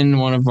asking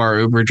one of our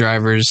Uber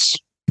drivers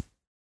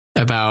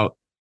about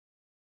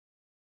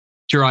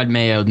Gerard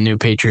Mayo, the new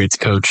Patriots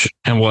coach,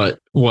 and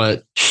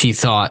what she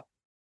thought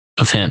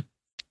of him.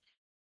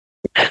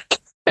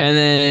 And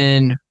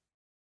then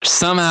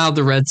somehow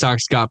the Red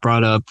Sox got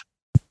brought up,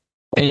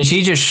 and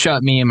she just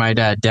shut me and my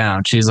dad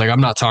down. She's like,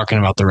 I'm not talking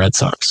about the Red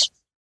Sox.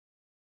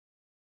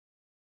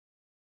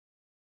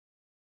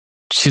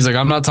 She's like,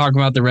 I'm not talking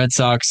about the Red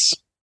Sox.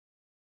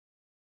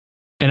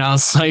 And I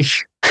was like,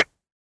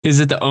 is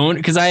it the owner?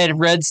 Because I had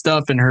read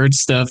stuff and heard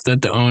stuff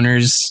that the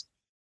owners,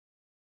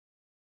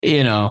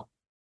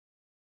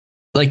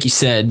 like you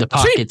said, the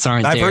pockets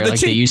aren't there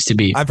like they used to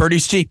be. I've heard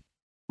he's cheap.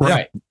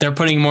 Right. Yeah. They're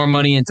putting more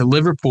money into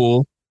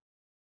Liverpool,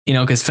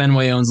 because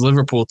Fenway owns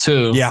Liverpool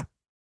too. Yeah.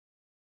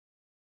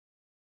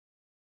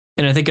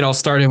 And I think it all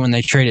started when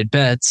they traded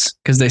Betts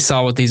because they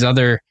saw what these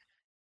other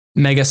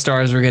mega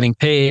stars were getting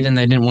paid and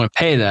they didn't want to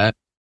pay that.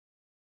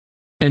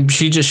 And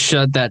she just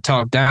shut that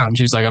talk down.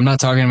 She was like, I'm not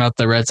talking about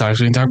the Red Sox.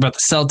 We can talk about the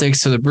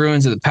Celtics or the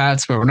Bruins or the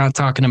Pats, but we're not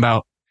talking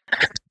about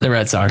the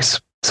Red Sox.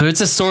 So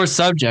it's a sore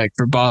subject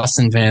for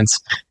Boston fans.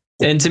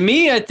 And to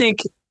me, I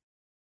think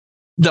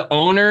the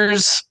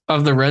owners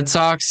of the Red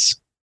Sox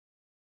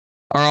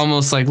are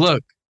almost like,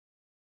 look,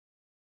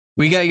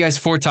 we got you guys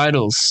 4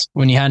 titles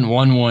when you hadn't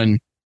won one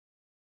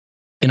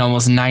in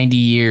almost 90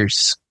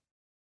 years.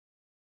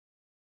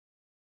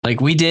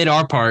 Like, we did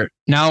our part.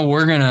 Now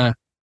we're going to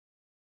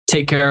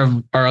take care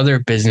of our other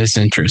business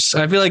interests.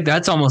 I feel like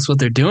that's almost what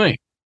they're doing.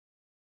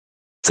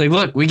 It's like,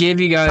 look, we gave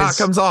you guys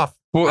Top comes off.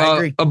 I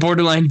agree. A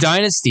borderline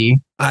dynasty.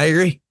 I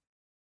agree.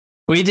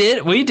 We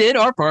did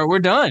our part. We're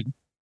done.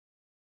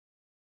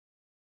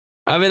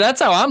 I mean,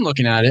 that's how I'm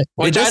looking at it.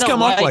 It does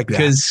come off like that.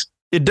 Because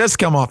it does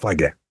come off like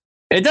that.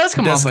 It does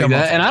come off like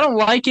that. And I don't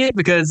like it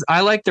because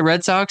I like the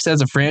Red Sox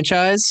as a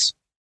franchise.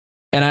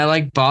 And I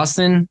like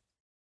Boston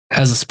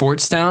as a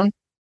sports town.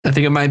 I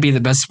think it might be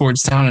the best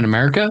sports town in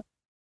America,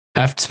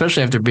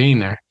 especially after being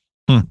there.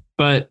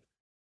 But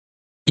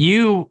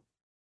this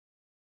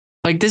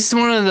is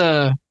one of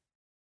the,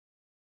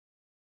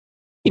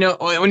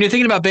 when you're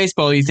thinking about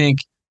baseball, you think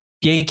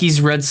Yankees,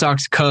 Red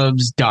Sox,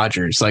 Cubs,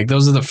 Dodgers. Like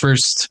those are the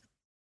first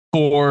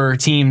 4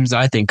 teams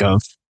I think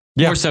of.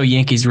 Yeah. More so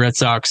Yankees, Red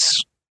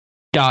Sox,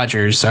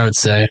 Dodgers, I would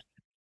say.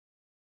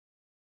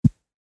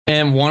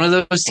 And one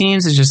of those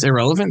teams is just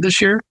irrelevant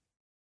this year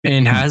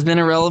and has been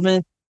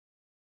irrelevant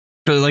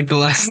for like the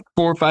last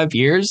 4 or 5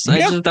 years. I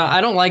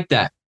don't like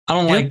that. I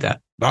don't like that.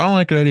 I don't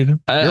like that either.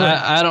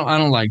 I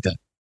don't like that.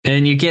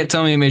 And you can't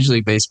tell me Major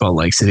League Baseball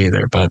likes it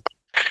either. But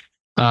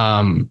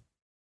I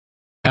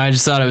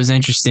just thought it was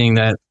interesting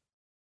that,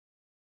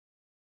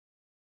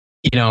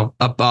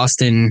 a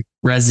Boston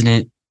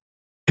resident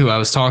who I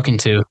was talking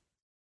to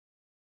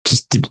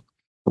just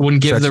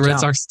wouldn't give the Red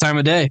Sox the time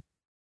of day.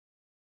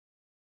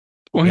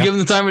 Wouldn't give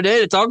them the time of day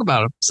to talk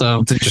about them.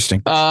 So it's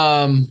interesting.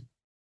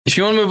 If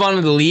you want to move on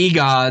to the league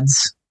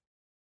odds,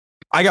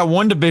 I got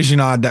one division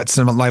odd that's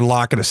my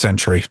lock of the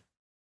century.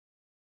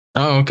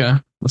 Oh, okay.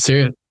 Let's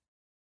hear it.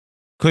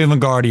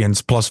 Cleveland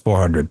Guardians plus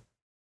 400.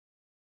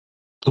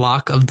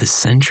 Lock of the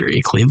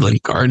century,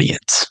 Cleveland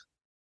Guardians.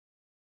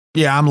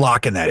 Yeah, I'm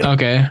locking that in.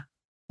 Okay.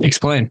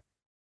 Explain.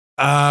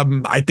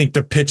 I think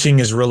their pitching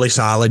is really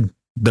solid.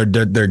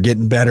 They're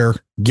getting better,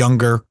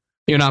 younger.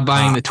 You're not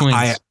buying the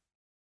Twins.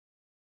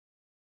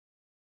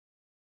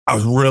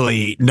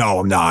 No,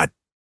 I'm not.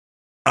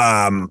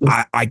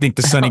 I think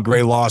the Sonny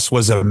Gray loss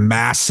was a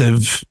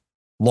massive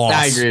loss.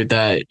 I agree with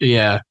that.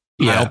 Yeah.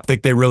 I don't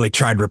think they really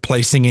tried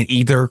replacing it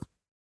either.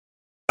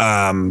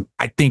 I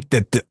think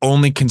that the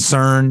only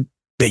concern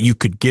that you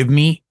could give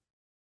me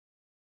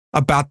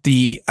about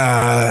the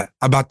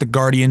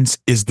Guardians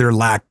is their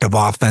lack of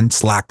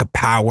offense, lack of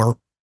power,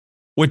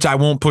 which I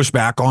won't push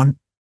back on.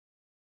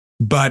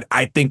 But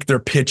I think their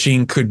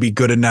pitching could be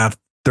good enough.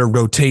 Their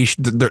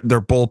rotation,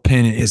 their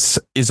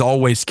bullpen is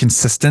always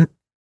consistent.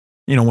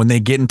 When they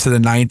get into the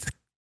ninth,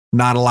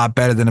 not a lot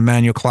better than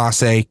Emmanuel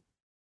Clase.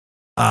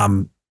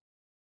 I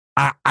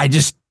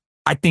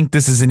think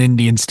this is an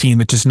Indians team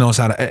that just knows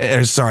how to.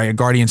 A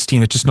Guardians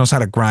team that just knows how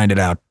to grind it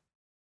out.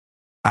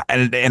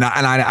 And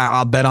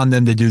I'll bet on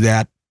them to do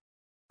that.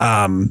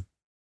 When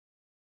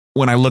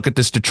I look at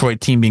this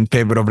Detroit team being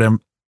favored over them,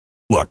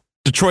 look,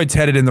 Detroit's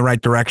headed in the right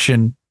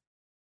direction,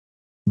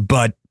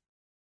 but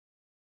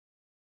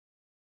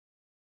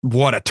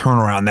what a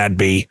turnaround that'd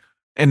be.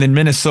 And then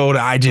Minnesota,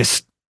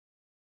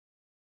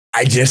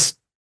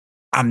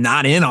 I'm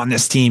not in on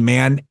this team,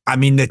 man. I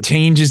mean, the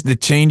changes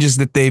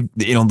that they've,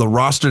 the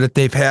roster that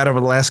they've had over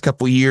the last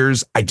couple of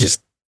years, I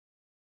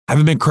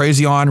haven't been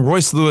crazy on.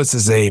 Royce Lewis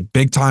is a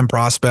big time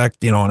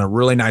prospect, and a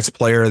really nice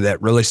player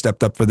that really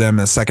stepped up for them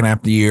in the second half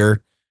of the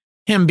year.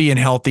 Him being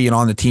healthy and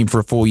on the team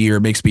for a full year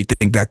makes me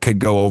think that could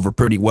go over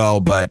pretty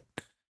well, but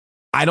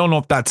I don't know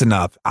if that's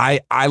enough. I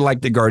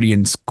like the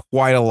Guardians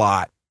quite a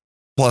lot,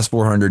 plus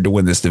 400 to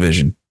win this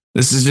division.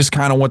 This is just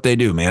kind of what they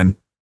do, man.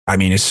 I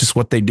mean, it's just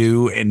what they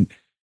do, and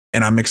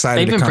I'm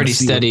excited. They've been pretty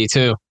steady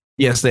too.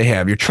 Yes, they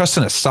have. You're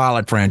trusting a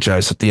solid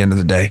franchise at the end of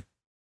the day.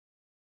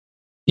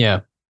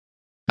 Yeah.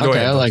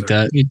 Okay, I like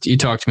that. You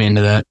talked me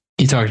into that.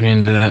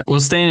 Well,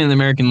 staying in the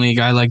American League,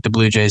 I like the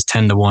Blue Jays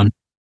 10-1.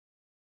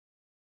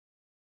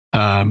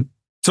 To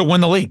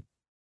win the league.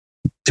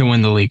 To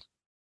win the league.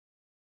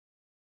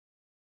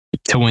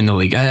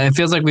 It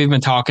feels like we've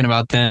been talking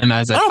about them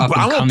as an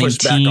up-and-coming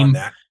team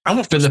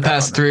for the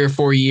past 3 or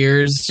 4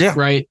 years,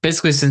 right?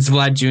 Basically since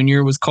Vlad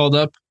Jr. was called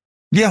up.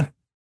 Yeah.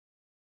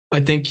 I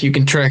think you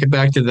can track it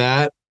back to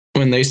that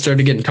when they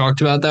started getting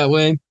talked about that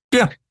way.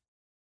 Yeah.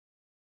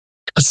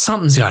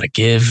 Something's got to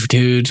give,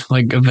 dude.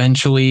 Like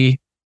eventually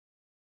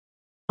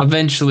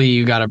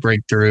you got to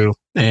break through.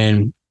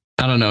 And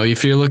I don't know,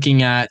 if you're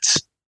looking at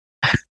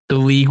the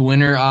league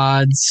winner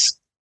odds,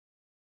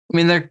 I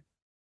mean, they're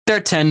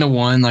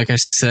 10-1, like I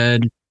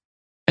said,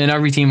 and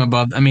every team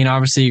above. I mean,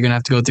 obviously you're going to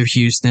have to go through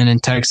Houston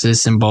and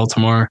Texas and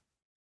Baltimore.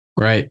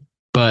 Right.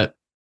 But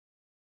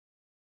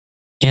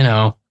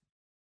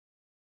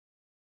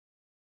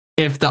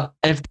if the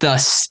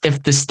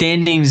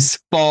standings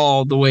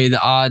fall the way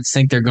the odds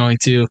think they're going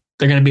to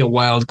be a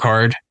wild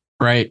card,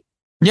 right?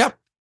 Yep.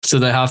 So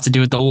they have to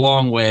do it the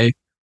long way.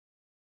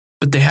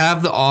 But they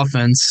have the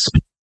offense,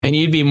 and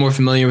you'd be more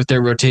familiar with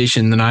their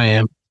rotation than I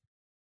am.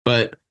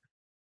 But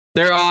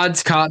their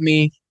odds caught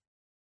me.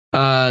 They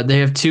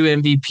have 2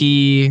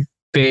 MVP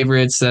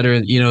favorites that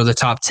are, the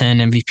top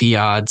 10 MVP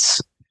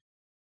odds.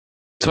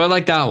 So I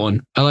like that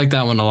one. I like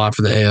that one a lot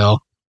for the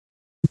AL.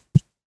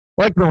 I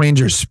like the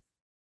Rangers.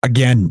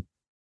 Again,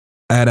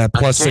 at a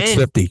plus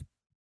 650.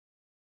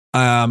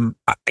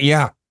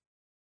 Yeah.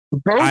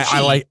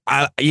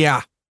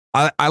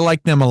 I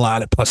like them a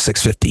lot at plus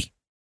 650.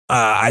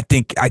 I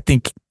think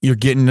you're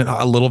getting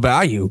a little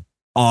value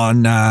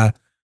on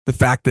the the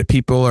fact that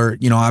people are,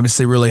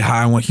 obviously really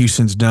high on what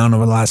Houston's done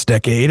over the last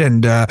decade.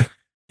 And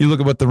you look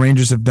at what the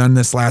Rangers have done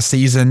this last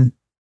season,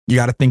 you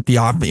got to think they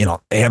have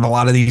a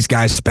lot of these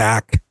guys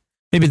back.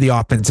 Maybe the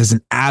offense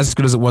isn't as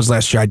good as it was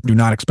last year. I do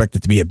not expect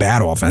it to be a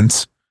bad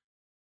offense.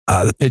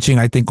 The pitching,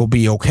 I think, will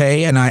be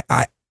okay. And I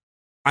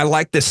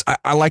like this.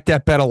 I like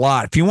that bet a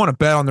lot. If you want to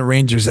bet on the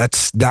Rangers,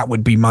 that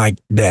would be my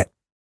bet.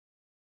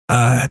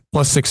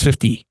 Plus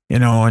 650,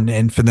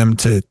 and for them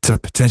to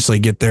potentially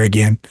get there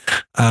again.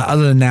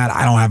 Other than that,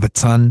 I don't have a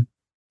ton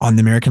on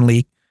the American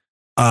League.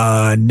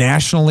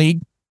 National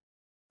League,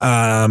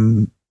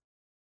 call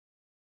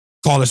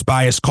this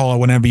bias, call it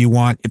whenever you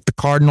want. If the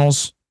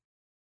Cardinals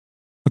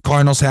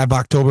have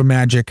October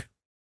Magic,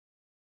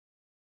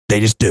 they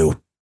just do.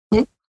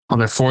 Well,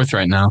 they're fourth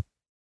right now.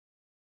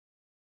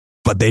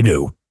 But they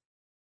do.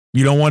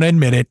 You don't want to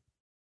admit it,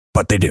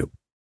 but they do.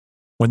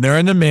 When they're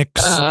in the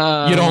mix,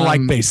 you don't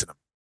like facing them.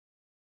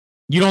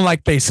 You don't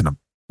like facing them.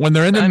 When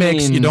they're in the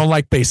mix, you don't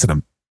like facing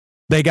them.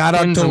 They got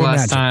October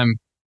Magic.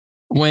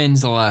 When's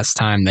the last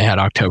time they had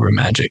October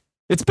Magic?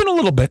 It's been a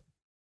little bit.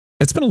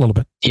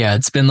 Yeah,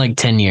 it's been like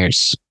 10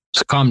 years.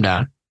 So calm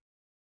down.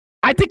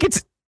 I think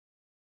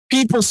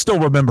people still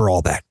remember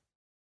all that.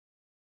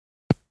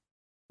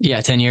 Yeah,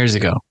 10 years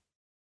ago.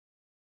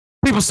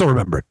 People still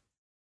remember it.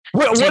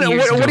 What are you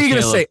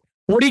going to say?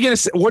 What are you going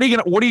to say? What are you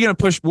going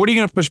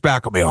to push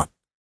back on me on?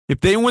 If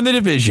they win the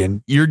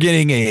division, you're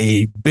getting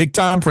a big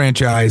time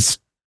franchise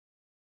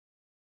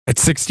at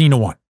 16-1.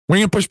 What are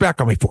you going to push back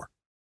on me for?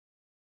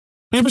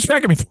 It's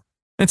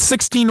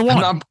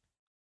 16-1. I'm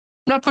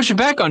not pushing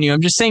back on you.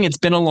 I'm just saying it's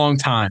been a long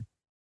time.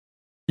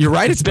 You're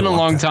right. It's been a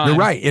long time. You're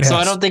right. So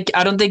I don't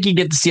think you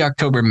get to see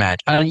October Magic.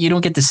 You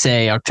don't get to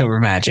say October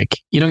Magic.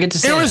 You don't get to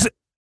say that.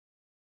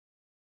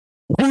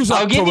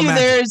 I'll give you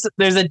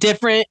there's a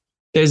different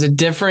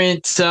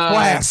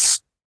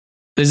class.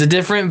 There's a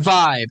different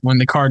vibe when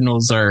you're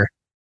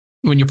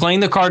playing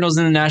the Cardinals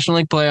in the National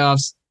League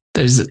playoffs.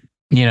 There's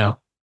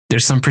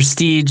some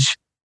prestige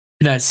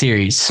to that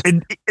series.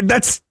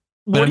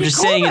 But I'm just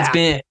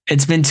saying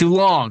it's been too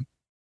long.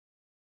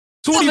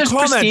 So what do you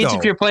call that,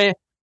 though?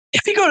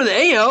 If you go to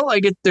the AL,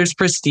 there's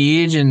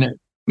prestige and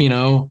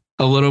a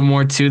little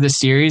more to the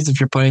series. If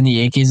you're playing the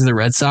Yankees or the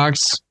Red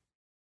Sox,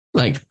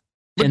 but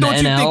don't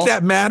you think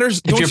that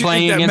matters? If you're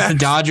playing against the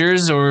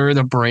Dodgers or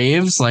the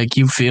Braves,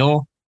 you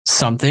feel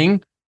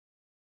something.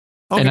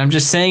 Okay. And I'm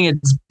just saying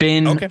it's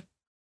been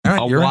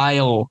a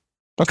while.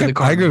 Okay,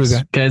 I agree with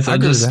that.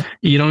 Because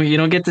you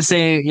don't get to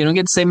say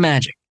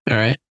Magic. All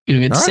right, you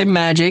don't get to say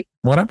Magic.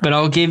 Whatever. But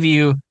I'll give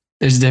you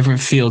there's a different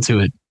feel to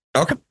it.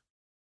 Okay.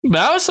 But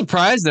I was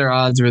surprised their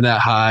odds were that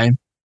high.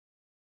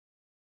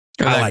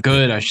 Or that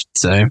good, I should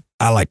say.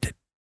 I liked it.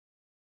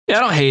 Yeah, I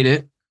don't hate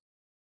it.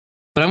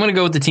 But I'm going to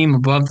go with the team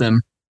above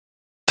them.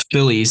 The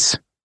Phillies,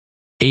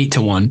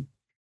 8-1.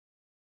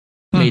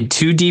 Made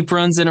 2 deep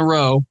runs in a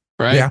row,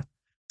 right? Yeah.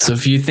 So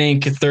if you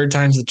think third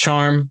time's the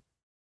charm,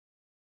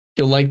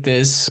 you'll like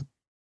this.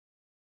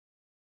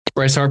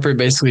 Bryce Harper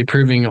basically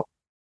proving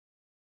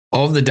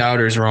all of the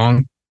doubters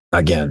wrong.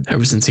 Again.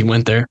 Ever since he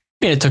went there.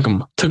 Yeah, it took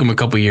him a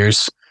couple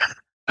years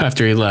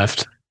after he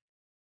left.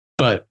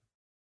 But,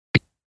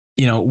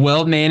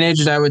 well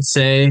managed, I would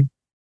say.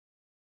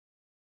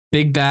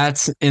 Big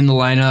bats in the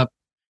lineup.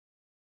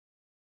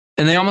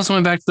 And they almost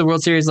went back to the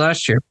World Series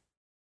last year.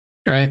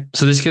 Right?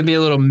 So this could be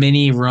a little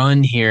mini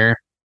run here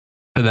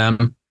for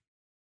them.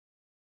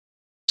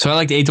 So I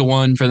liked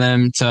 8-1 for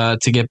them to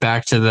get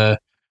back to the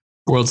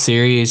World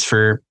Series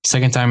for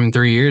second time in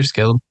 3 years,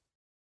 Caleb.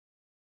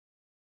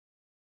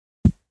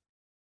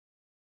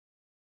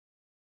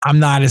 I'm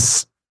not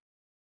as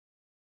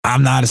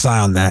high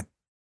on that.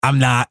 I'm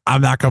not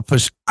gonna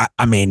push.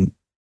 I mean,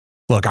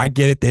 look, I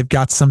get it. They've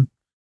had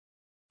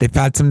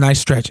some nice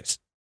stretches.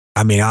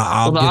 I mean,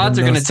 I'll the odds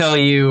are going to tell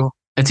you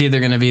it's either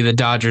going to be the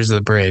Dodgers or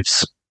the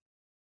Braves.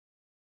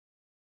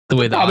 The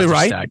way the odds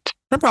are stacked.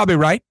 They're probably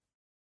right.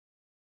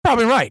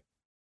 Probably right.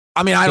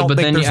 I mean, I don't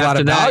think there's a lot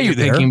of value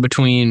there. Picking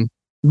between,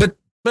 but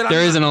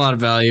there isn't a lot of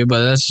value,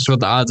 but that's just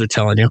what the odds are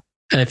telling you.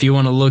 And if you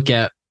want to look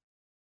at,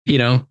 you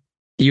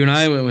and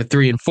I went with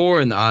 3 and 4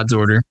 in the odds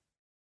order.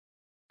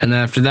 And then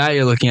after that,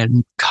 you're looking at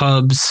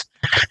Cubs,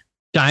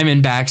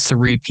 Diamondbacks to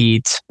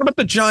repeat. What about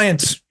the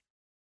Giants?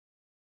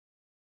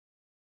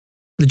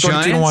 The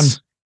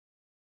Giants?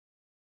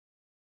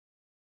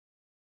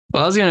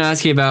 Well, I was going to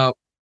ask you about...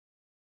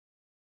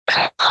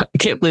 I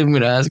can't believe I'm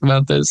going to ask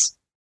about this.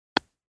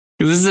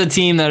 This is a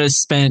team that has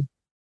spent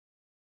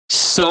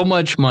so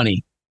much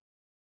money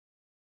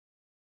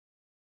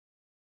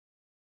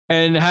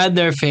and had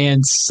their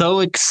fans so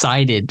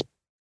excited.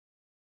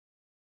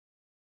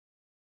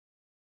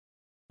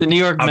 The New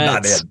York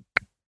Mets.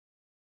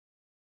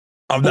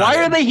 Why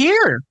are they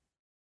here?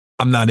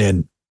 I'm not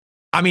in.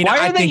 I mean,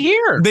 why are they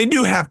here? They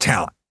do have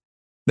talent.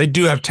 But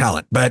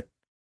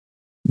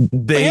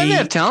they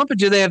have talent, but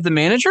do they have the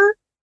manager?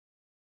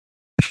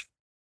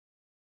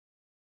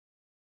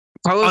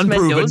 Carlos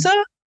Mendoza?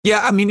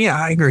 Yeah, I mean,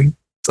 I agree.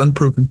 It's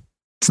unproven.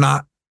 It's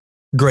not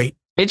great.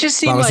 It just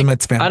seems like, a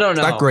Mets fan. I don't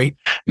know. It's not great.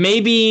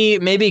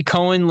 Maybe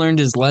Cohen learned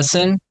his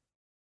lesson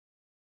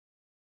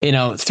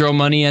throw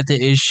money at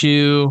the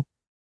issue,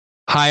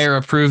 hire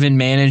a proven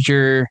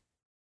manager,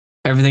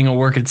 everything will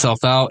work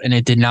itself out. And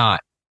it did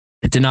not.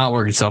 It did not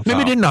work itself out.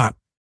 Maybe it did not.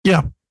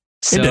 Yeah.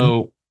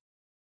 So,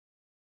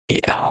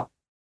 yeah.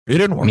 It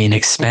didn't work. I mean,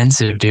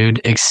 expensive,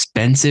 dude.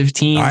 Expensive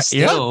team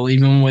still,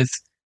 even with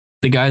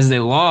the guys they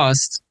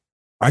lost.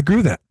 I agree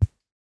with that.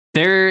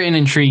 They're an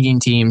intriguing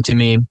team to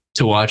me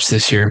to watch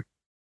this year.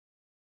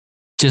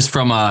 Just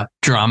from a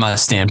drama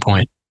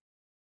standpoint.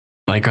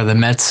 Like, are the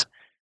Mets,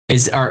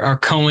 are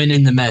Cohen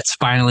and the Mets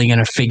finally going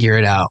to figure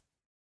it out?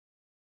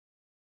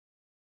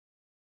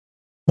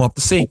 We'll have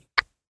to see.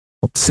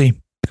 Okay.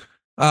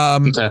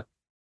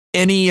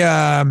 Any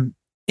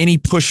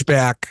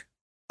pushback?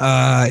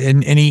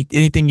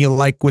 Anything you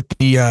like with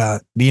the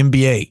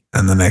NBA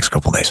in the next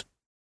couple of days?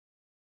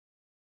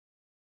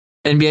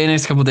 NBA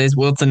next couple of days.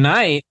 Well,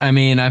 tonight,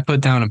 I put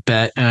down a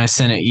bet and I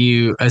sent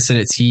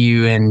it to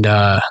you and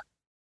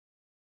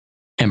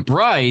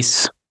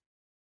Bryce.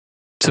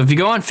 So if you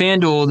go on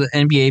FanDuel, the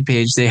NBA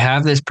page, they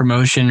have this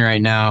promotion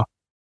right now.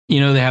 They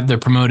have their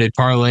promoted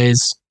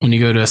parlays when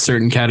you go to a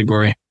certain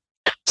category.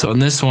 So in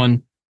this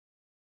one,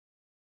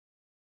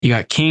 you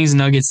got Kings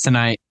Nuggets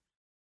tonight.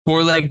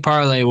 4-leg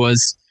parlay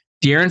was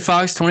De'Aaron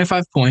Fox,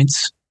 25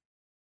 points.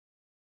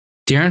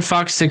 De'Aaron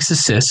Fox, 6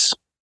 assists.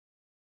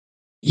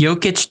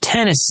 Jokic,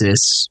 10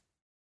 assists.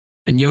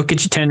 And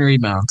Jokic, 10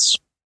 rebounds.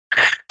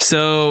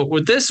 So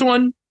with this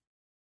one,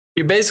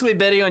 you're basically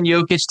betting on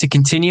Jokic to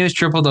continue his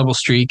triple-double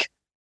streak,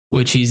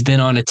 which he's been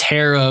on a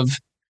tear of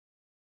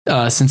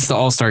since the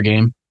All-Star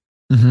game.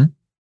 Mm-hmm.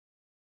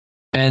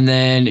 And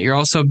then you're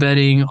also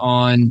betting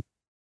on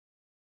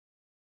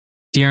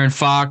De'Aaron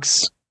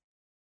Fox.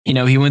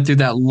 He went through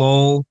that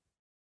lull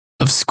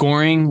of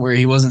scoring where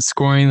he wasn't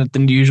scoring at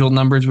the usual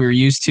numbers we were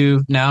used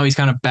to. Now he's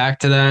kind of back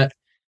to that.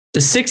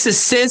 The 6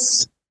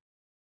 assists,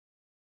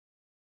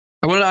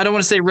 I don't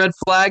want to say red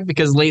flag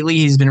because lately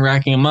he's been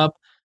racking them up.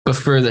 But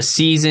for the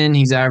season,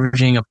 he's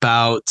averaging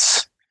about,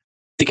 I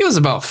think it was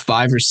about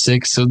 5 or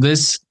 6. So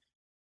this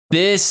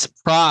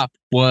prop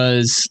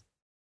was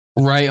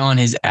right on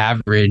his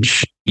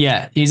average.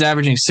 Yeah, he's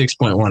averaging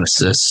 6.1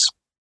 assists.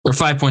 Or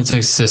 5.6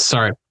 assists,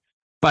 sorry.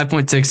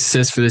 5.6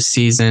 assists for this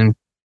season.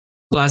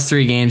 Last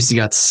 3 games, he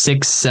got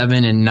 6,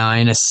 7, and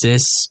 9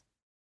 assists,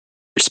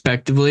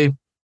 respectively.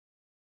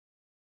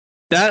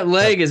 That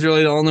leg is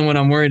really the only one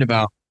I'm worried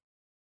about.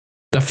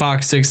 The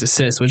Fox 6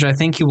 assists, which I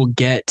think he will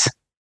get.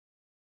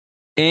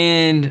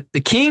 And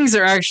the Kings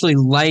are actually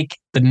like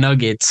the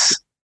Nuggets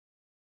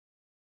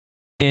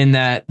in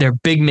that their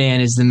big man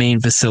is the main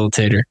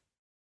facilitator.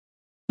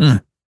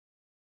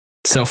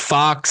 So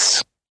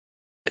Fox,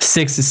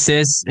 6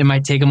 assists. It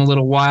might take him a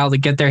little while to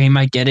get there. He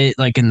might get it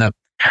like in the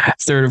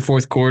 3rd or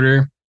 4th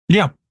quarter.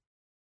 Yeah.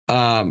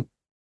 But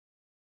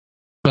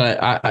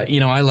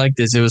I like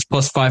this. It was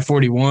plus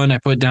 541. I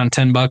put down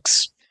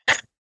 $10.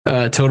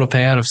 Total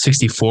payout of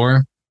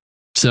 64.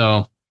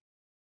 So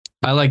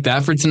I like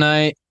that for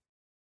tonight.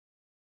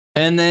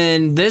 And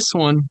then this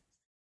one,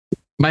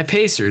 my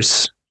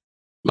Pacers.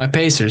 I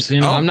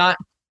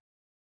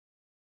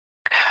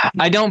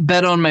don't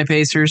bet on my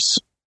Pacers.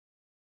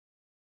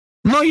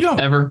 No, you don't.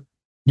 Ever.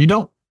 You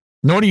don't.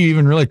 Nor do you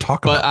even really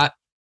talk about. But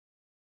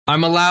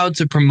I'm allowed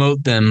to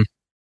promote them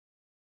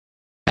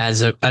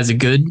as a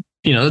good,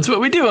 that's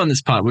what we do on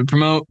this pod. We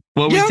promote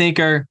what we think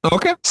are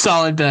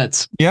solid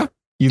bets. Yeah.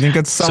 You think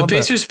it's solid? So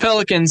Pacers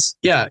Pelicans.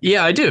 Yeah,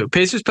 I do.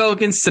 Pacers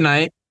Pelicans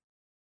tonight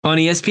on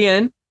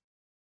ESPN.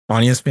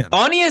 On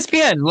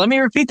ESPN. Let me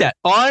repeat that.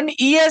 On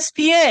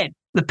ESPN.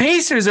 The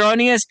Pacers are on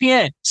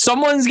ESPN.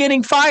 Someone's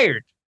getting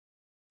fired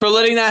for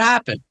letting that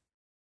happen.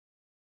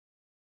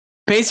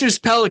 Pacers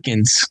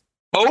Pelicans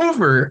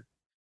over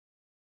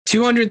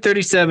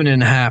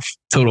 237.5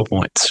 total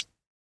points.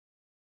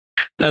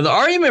 Now, the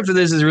argument for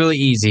this is really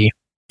easy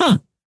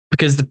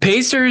because the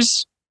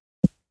Pacers,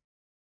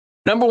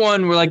 number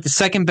one, were like the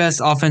second best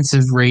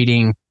offensive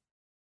rating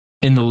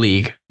in the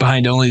league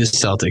behind only the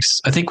Celtics.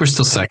 I think we're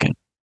still second.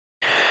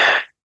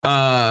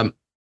 And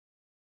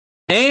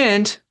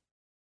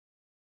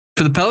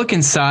for the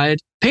Pelicans side,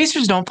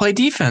 Pacers don't play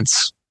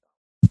defense.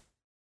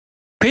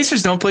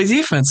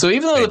 So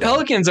even though the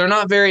Pelicans are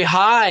not very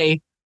high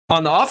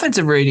on the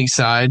offensive rating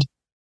side,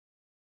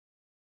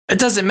 it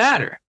doesn't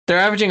matter. They're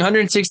averaging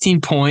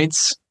 116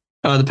 points.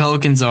 The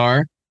Pelicans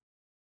are.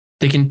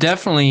 They can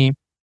definitely,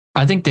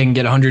 I think they can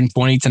get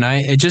 120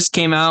 tonight. It just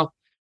came out.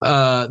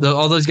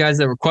 All those guys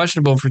that were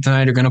questionable for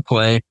tonight are going to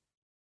play.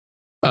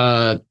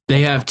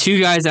 They have 2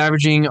 guys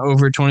averaging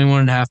over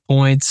 21.5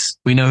 points.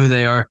 We know who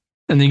they are.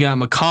 And they got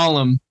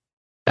McCollum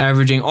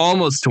averaging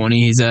almost 20.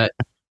 He's at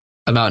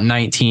about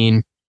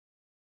 19.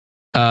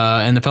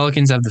 And the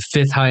Pelicans have the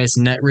 5th highest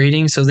net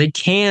rating, so they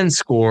can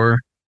score.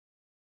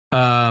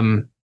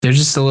 They're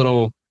just a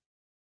little,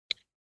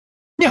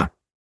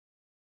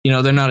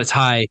 they're not as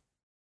high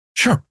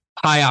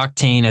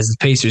octane as the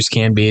Pacers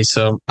can be.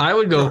 So I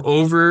would go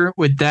over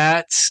with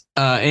that.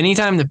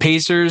 Anytime the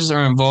Pacers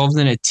are involved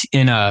in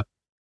a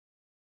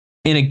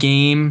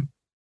game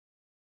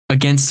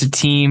against a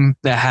team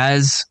that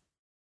has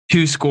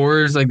two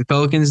scorers like the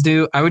Pelicans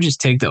do, I would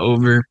just take the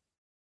over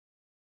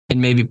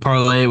and maybe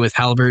parlay it with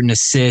Halliburton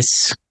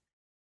assists.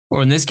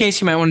 Or in this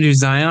case, you might want to do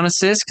Zion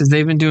assists because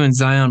they've been doing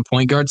Zion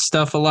point guard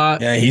stuff a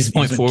lot. Yeah, he's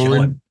point been forward.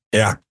 Killing.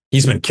 Yeah,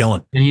 he's been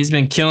killing. And he's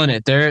been killing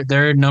it.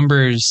 Their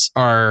numbers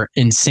are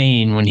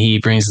insane when he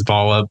brings the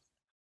ball up.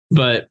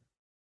 But,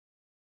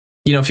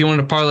 if you want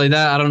to parlay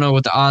that, I don't know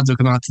what the odds will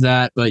come out to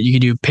that, but you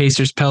could do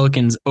Pacers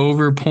Pelicans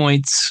over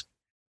points,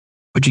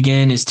 which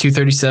again is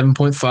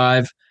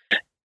 237.5.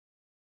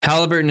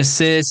 Halliburton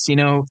assists,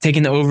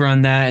 taking the over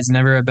on that is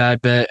never a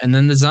bad bet. And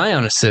then the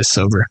Zion assists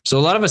over. So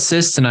a lot of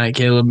assists tonight,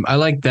 Caleb. I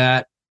like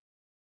that.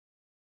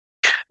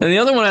 And the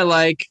other one I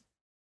like,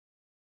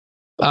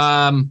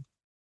 the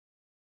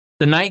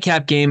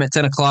nightcap game at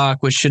 10 o'clock,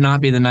 which should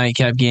not be the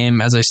nightcap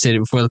game, as I stated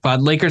before the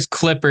pod.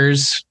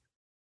 Lakers-Clippers.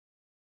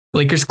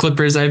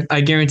 Lakers-Clippers,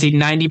 I guarantee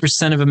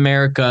 90% of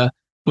America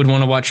would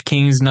want to watch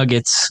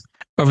Kings-Nuggets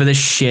over this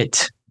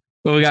shit.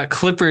 But we got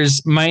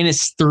Clippers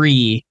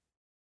 -3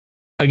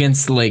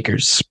 against the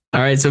Lakers.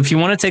 All right, so if you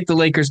want to take the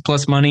Lakers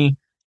plus money,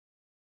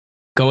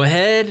 go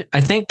ahead.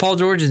 I think Paul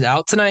George is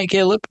out tonight,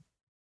 Caleb.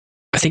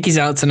 I think he's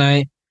out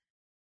tonight.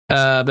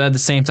 But at the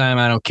same time,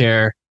 I don't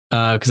care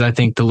because I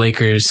think the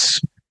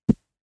Lakers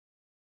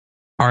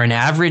are an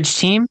average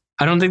team.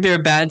 I don't think they're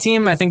a bad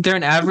team. I think they're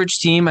an average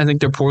team. I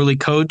think they're poorly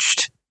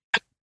coached.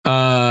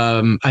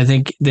 I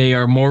think they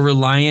are more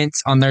reliant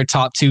on their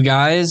top two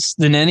guys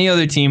than any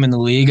other team in the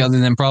league, other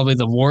than probably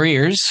the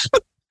Warriors.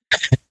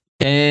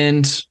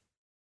 And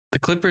the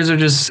Clippers are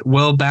just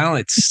well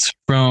balanced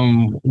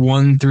from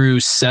 1 through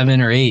 7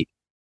 or 8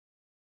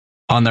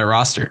 on their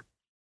roster,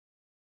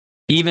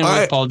 even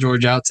with Paul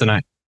George out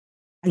tonight.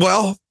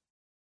 Well,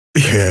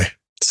 yeah.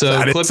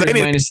 So Clippers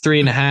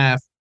 -3.5.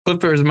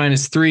 Clippers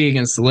 -3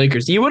 against the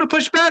Lakers. You would have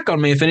pushed back on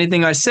me if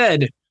anything I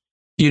said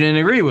you didn't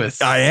agree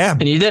with. I am,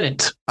 and you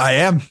didn't. I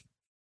am.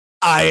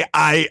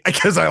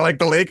 Because I like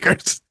the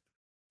Lakers.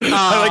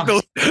 I like the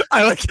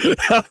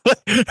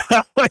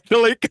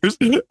Lakers.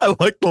 I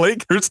like the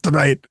Lakers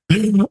tonight.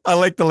 I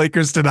like the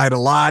Lakers tonight a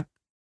lot.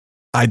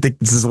 I think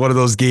this is one of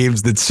those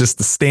games that's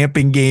just a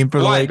stamping game for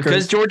the Lakers.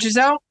 Because George is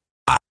out?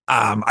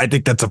 I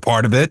think that's a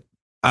part of it.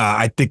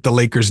 I think the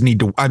Lakers need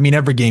to. I mean,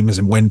 every game is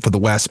a win for the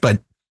West,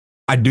 but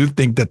I do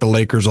think that the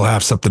Lakers will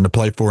have something to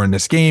play for in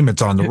this game.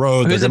 It's on the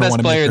road. Who's They're the going to best want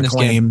to player make in their this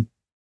claim. game?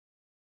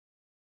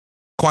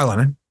 Kawhi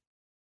Leonard.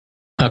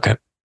 Okay.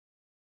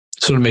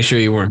 So to make sure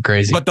you weren't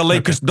crazy. But the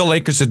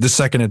Lakers are the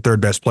second and third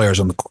best players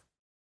on the court.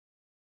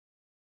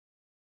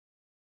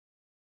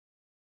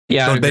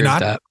 Yeah, I agree with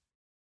that.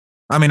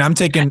 I mean, I'm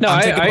taking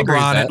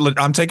LeBron.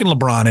 I'm taking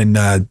LeBron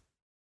and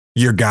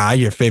your guy,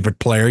 your favorite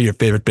player, your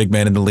favorite big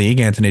man in the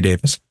league, Anthony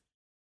Davis.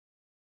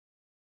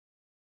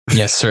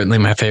 Yes, certainly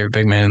my favorite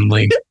big man in the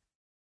league.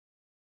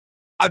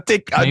 I'm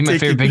my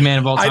favorite big man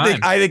of all time.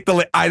 I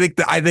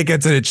think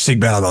it's an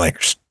interesting bet on the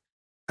Lakers.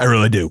 I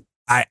really do.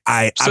 I'm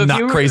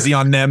not crazy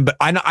on them, but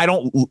I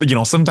don't.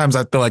 Sometimes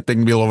I feel like they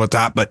can be a little over the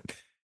top, but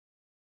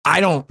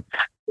I don't.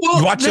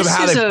 Well, watch them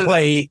how they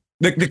play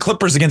the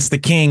Clippers against the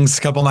Kings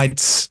a couple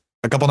nights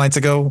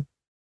ago,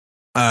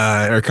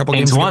 or a couple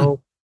games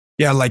ago.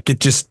 Yeah, like it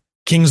just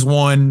Kings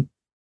won.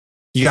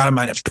 You got them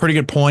at pretty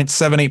good points,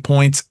 7-8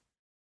 points.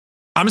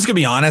 I'm just gonna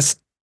be honest.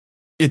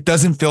 It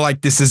doesn't feel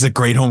like this is a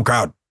great home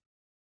crowd.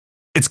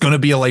 It's going to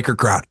be a Laker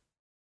crowd.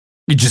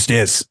 It just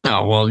is.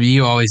 Oh, well,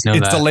 you always know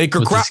it's the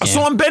Laker crowd.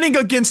 So I'm betting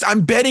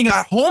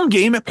a home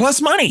game at plus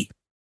money.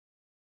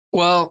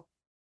 Well,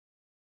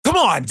 come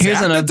on, Zach.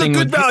 That's a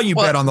good value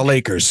bet on the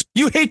Lakers.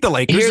 You hate the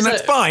Lakers, and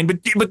that's fine, but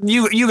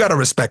you got to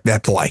respect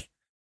that play.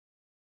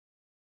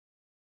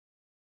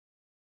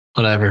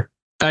 Whatever.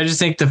 I just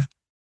think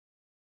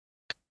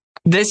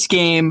this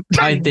game,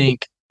 I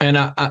think, and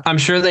I'm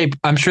sure they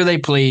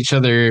play each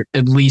other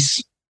at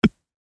least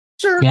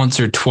once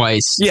or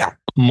twice. Yeah.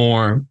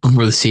 More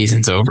before the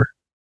season's over.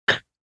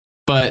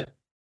 But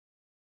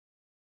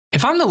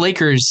if I'm the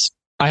Lakers,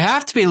 I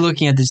have to be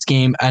looking at this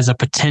game as a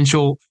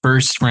potential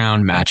first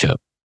round matchup.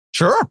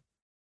 Sure.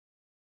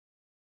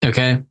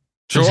 Okay.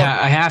 Sure.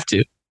 I have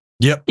to.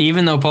 Yep.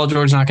 Even though Paul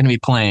George's not going to be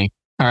playing.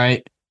 All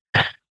right.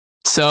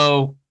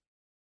 So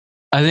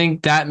I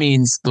think that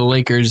means the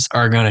Lakers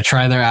are going to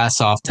try their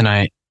ass off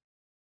tonight.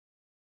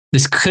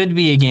 This could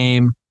be a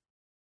game.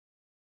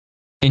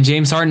 And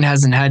James Harden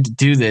hasn't had to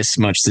do this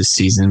much this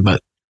season,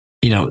 but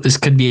this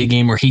could be a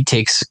game where he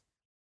takes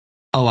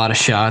a lot of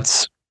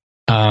shots.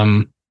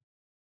 And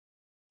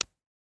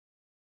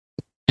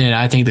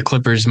I think the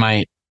Clippers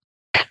might,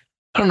 I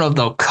don't know if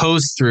they'll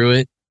coast through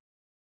it,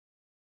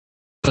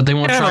 but they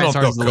won't try as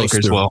hard as the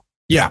Lakers will.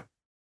 Yeah.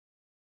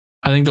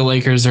 I think the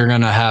Lakers are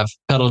going to have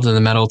pedal to the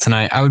metal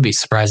tonight. I would be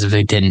surprised if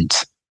they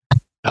didn't.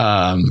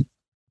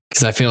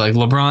 Because I feel like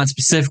LeBron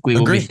specifically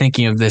will be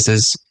thinking of this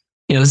as,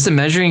 this is a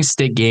measuring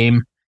stick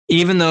game.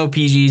 Even though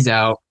PG's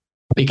out,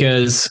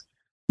 because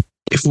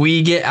if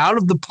we get out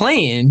of the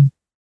play-in,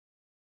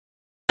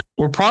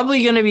 we're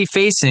probably going to be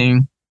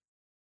facing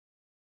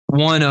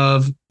one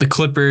of the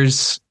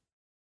Clippers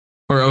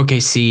or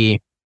OKC,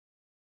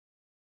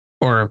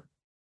 or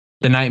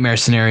the nightmare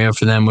scenario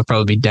for them would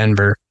probably be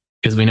Denver.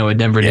 because we know what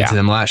Denver did to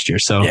them last year.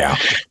 So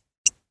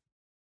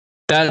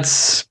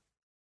that's,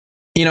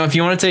 if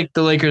you want to take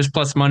the Lakers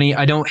plus money,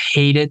 I don't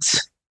hate it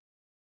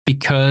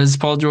because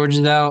Paul George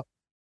is out,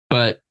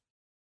 but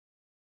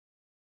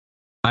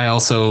I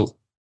also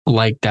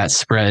like that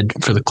spread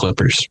for the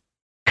Clippers.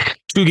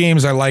 2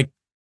 games I like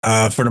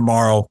for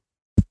tomorrow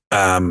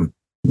in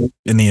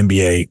the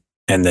NBA,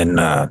 and then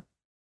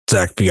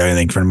Zach, if you got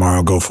anything for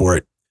tomorrow, go for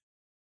it.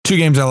 2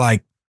 games I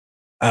like.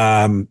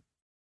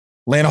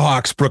 Atlanta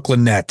Hawks,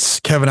 Brooklyn Nets.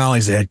 Kevin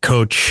Ollie's the head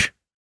coach.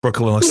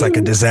 Brooklyn looks like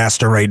a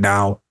disaster right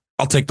now.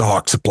 I'll take the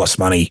Hawks at plus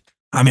money.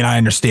 I mean, I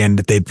understand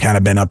that they've kind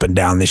of been up and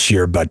down this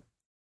year, but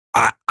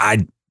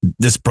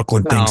this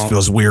Brooklyn thing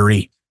feels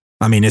weary.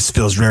 I mean, this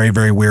feels very,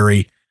 very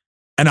weary.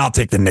 And I'll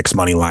take the Knicks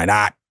money line.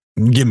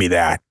 Give me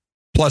that.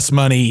 Plus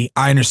money.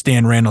 I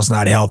understand Randall's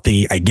not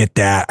healthy. I get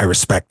that. I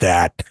respect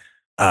that.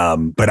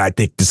 But I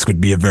think this would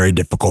be a very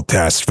difficult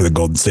test for the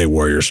Golden State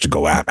Warriors to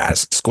go at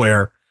Madison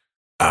Square.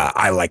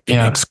 I like the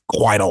Knicks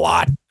quite a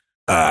lot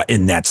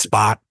in that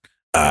spot.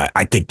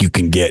 I think you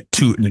can get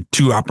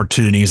two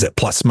opportunities at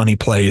plus money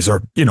plays,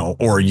 or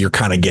you're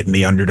kind of getting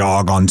the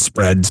underdog on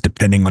spreads,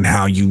 depending on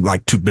how you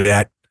like to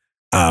bet.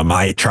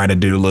 I try to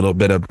do a little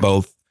bit of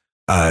both.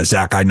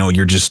 Zach, I know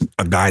you're just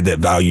a guy that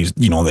values,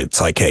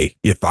 it's like, hey,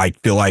 if I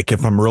feel like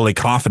if I'm really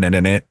confident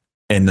in it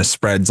and the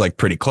spread's like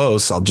pretty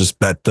close, I'll just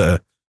bet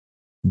the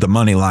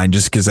money line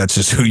just because that's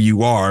just who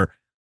you are.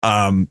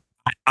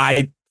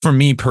 For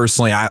me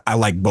personally, I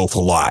like both a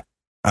lot.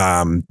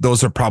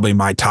 Those are probably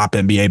my top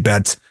NBA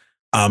bets.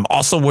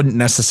 Also wouldn't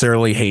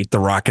necessarily hate the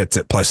Rockets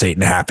at plus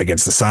 8.5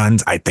 against the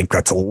Suns. I think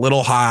that's a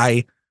little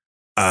high.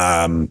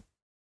 Those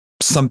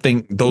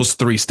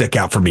 3 stick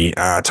out for me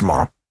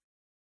tomorrow.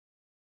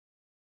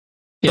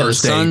 Yeah,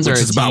 Thursday, the Suns which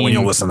are is about when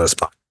you'll listen to this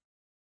pod.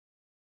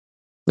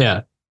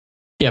 Yeah.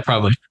 Yeah,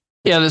 probably.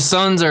 Yeah, the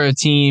Suns are a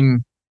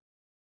team.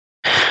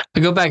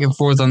 I go back and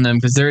forth on them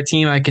because they're a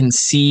team I can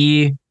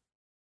see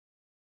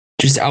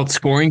just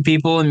outscoring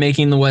people and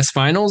making the West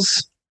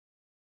Finals.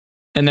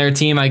 And they're a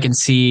team I can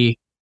see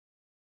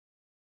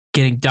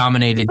getting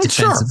dominated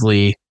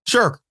defensively.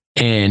 Sure.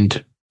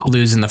 And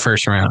losing the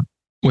first round,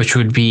 which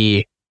would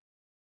be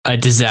a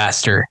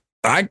disaster.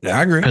 I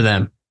agree. For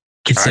them,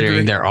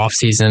 considering their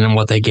offseason and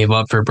what they gave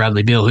up for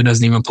Bradley Beal, who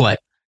doesn't even play.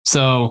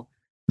 So.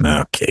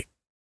 Okay.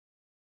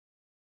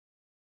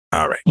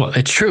 All right. Well,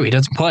 it's true. He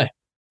doesn't play.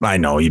 I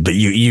know, but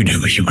you knew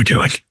what you were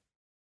doing.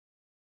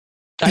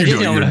 I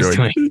didn't know what I was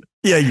doing.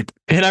 Yeah, you did.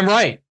 And I'm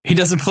right. He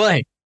doesn't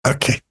play.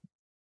 Okay.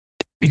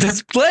 He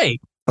doesn't play.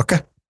 Okay.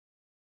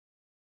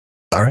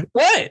 All right.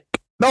 What?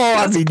 No,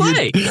 I mean,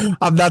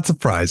 I'm not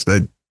surprised.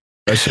 I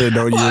should have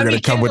known you were going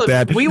to come with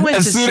that. We went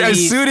as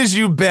soon as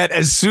you bet,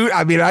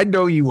 I mean, I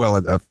know you well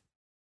enough.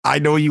 I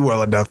know you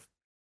well enough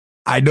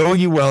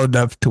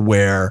to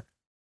where,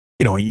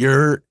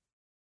 you're,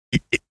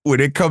 when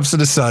it comes to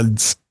the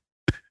Suns,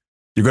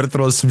 you're going to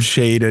throw some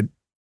shade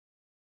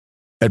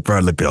at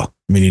Bradley Beal.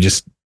 I mean,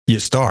 you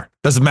star.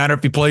 Doesn't matter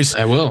if he plays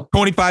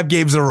 25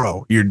 games in a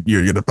row. You're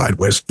going to find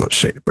ways to throw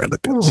shade at Bradley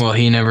Beal. Well,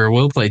 he never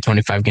will play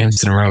 25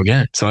 games in a row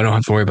again, so I don't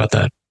have to worry about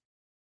that.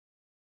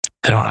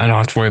 I don't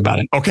have to worry about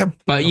it. Okay.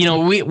 But,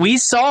 we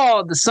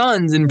saw the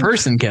Suns in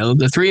person, Caleb.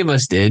 The 3 of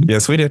us did.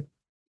 Yes, we did.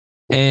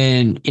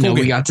 And,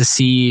 we got to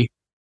see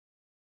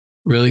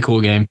really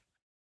cool game.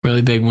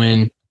 Really big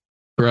win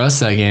for us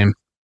that game.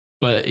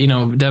 But,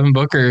 Devin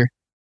Booker,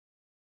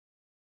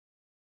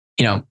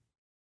 him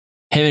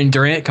and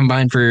Durant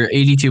combined for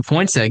 82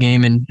 points that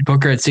game, and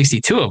Booker had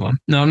 62 of them.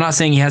 No, I'm not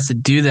saying he has to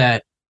do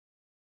that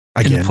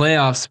in the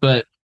playoffs,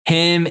 but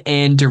him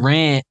and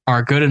Durant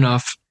are good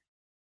enough,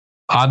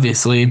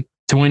 obviously,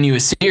 to win you a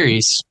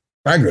series.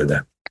 I agree with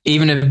that.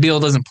 Even if Beal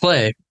doesn't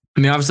play. I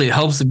mean, obviously it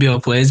helps if Beal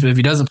plays, but if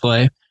he doesn't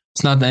play,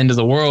 it's not the end of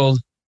the world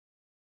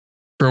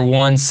for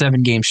one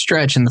 7-game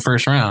stretch in the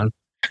first round.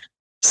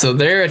 So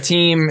they're a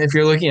team, if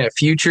you're looking at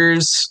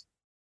futures,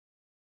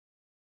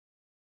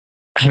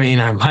 I mean,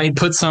 I might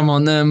put some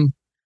on them,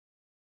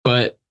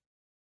 but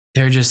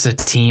they're just a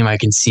team I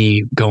can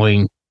see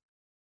going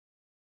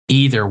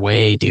either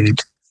way, dude.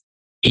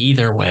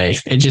 Either way.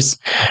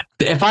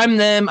 If I'm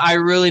them, I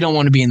really don't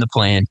want to be in the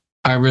plan.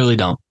 I really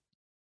don't.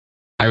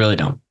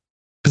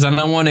 Because I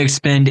don't want to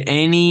expend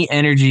any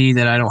energy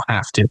that I don't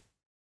have to.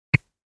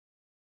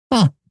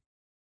 Huh.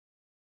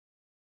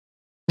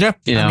 Yeah.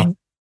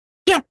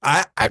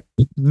 I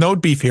no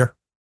beef here.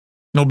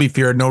 No beef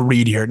here. No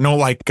read here. No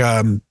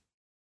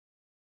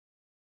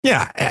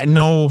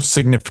no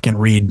significant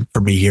read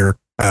for me here.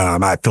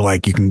 I feel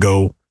like you can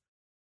go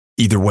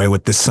either way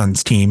with the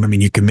Suns team. I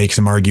mean, you can make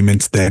some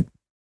arguments that,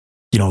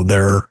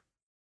 they're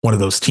one of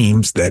those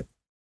teams that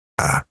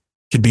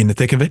could be in the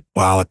thick of it.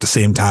 While at the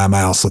same time,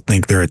 I also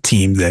think they're a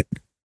team that,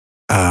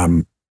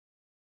 could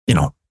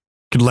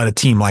let a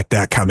team like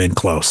that come in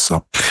close.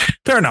 So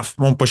fair enough.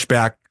 Won't push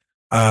back.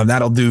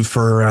 That'll do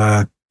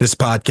for this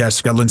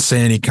podcast. Got Lynn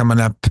Sandy coming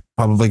up.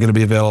 Probably going to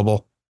be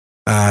available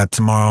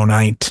tomorrow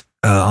night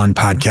on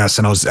podcast.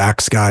 I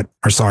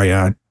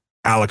know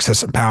Alex has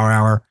some Power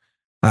Hour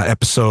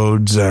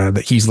episodes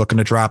that he's looking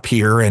to drop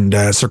here, and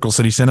Circle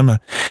City Cinema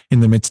in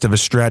the midst of a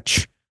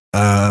stretch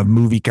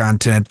movie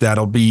content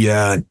that'll be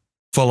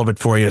full of it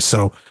for you.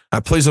 So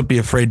please don't be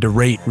afraid to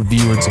rate,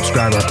 review, and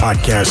subscribe to our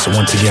podcast. So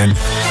once again,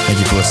 thank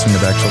you for listening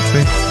to Back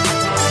Shoulder Fade.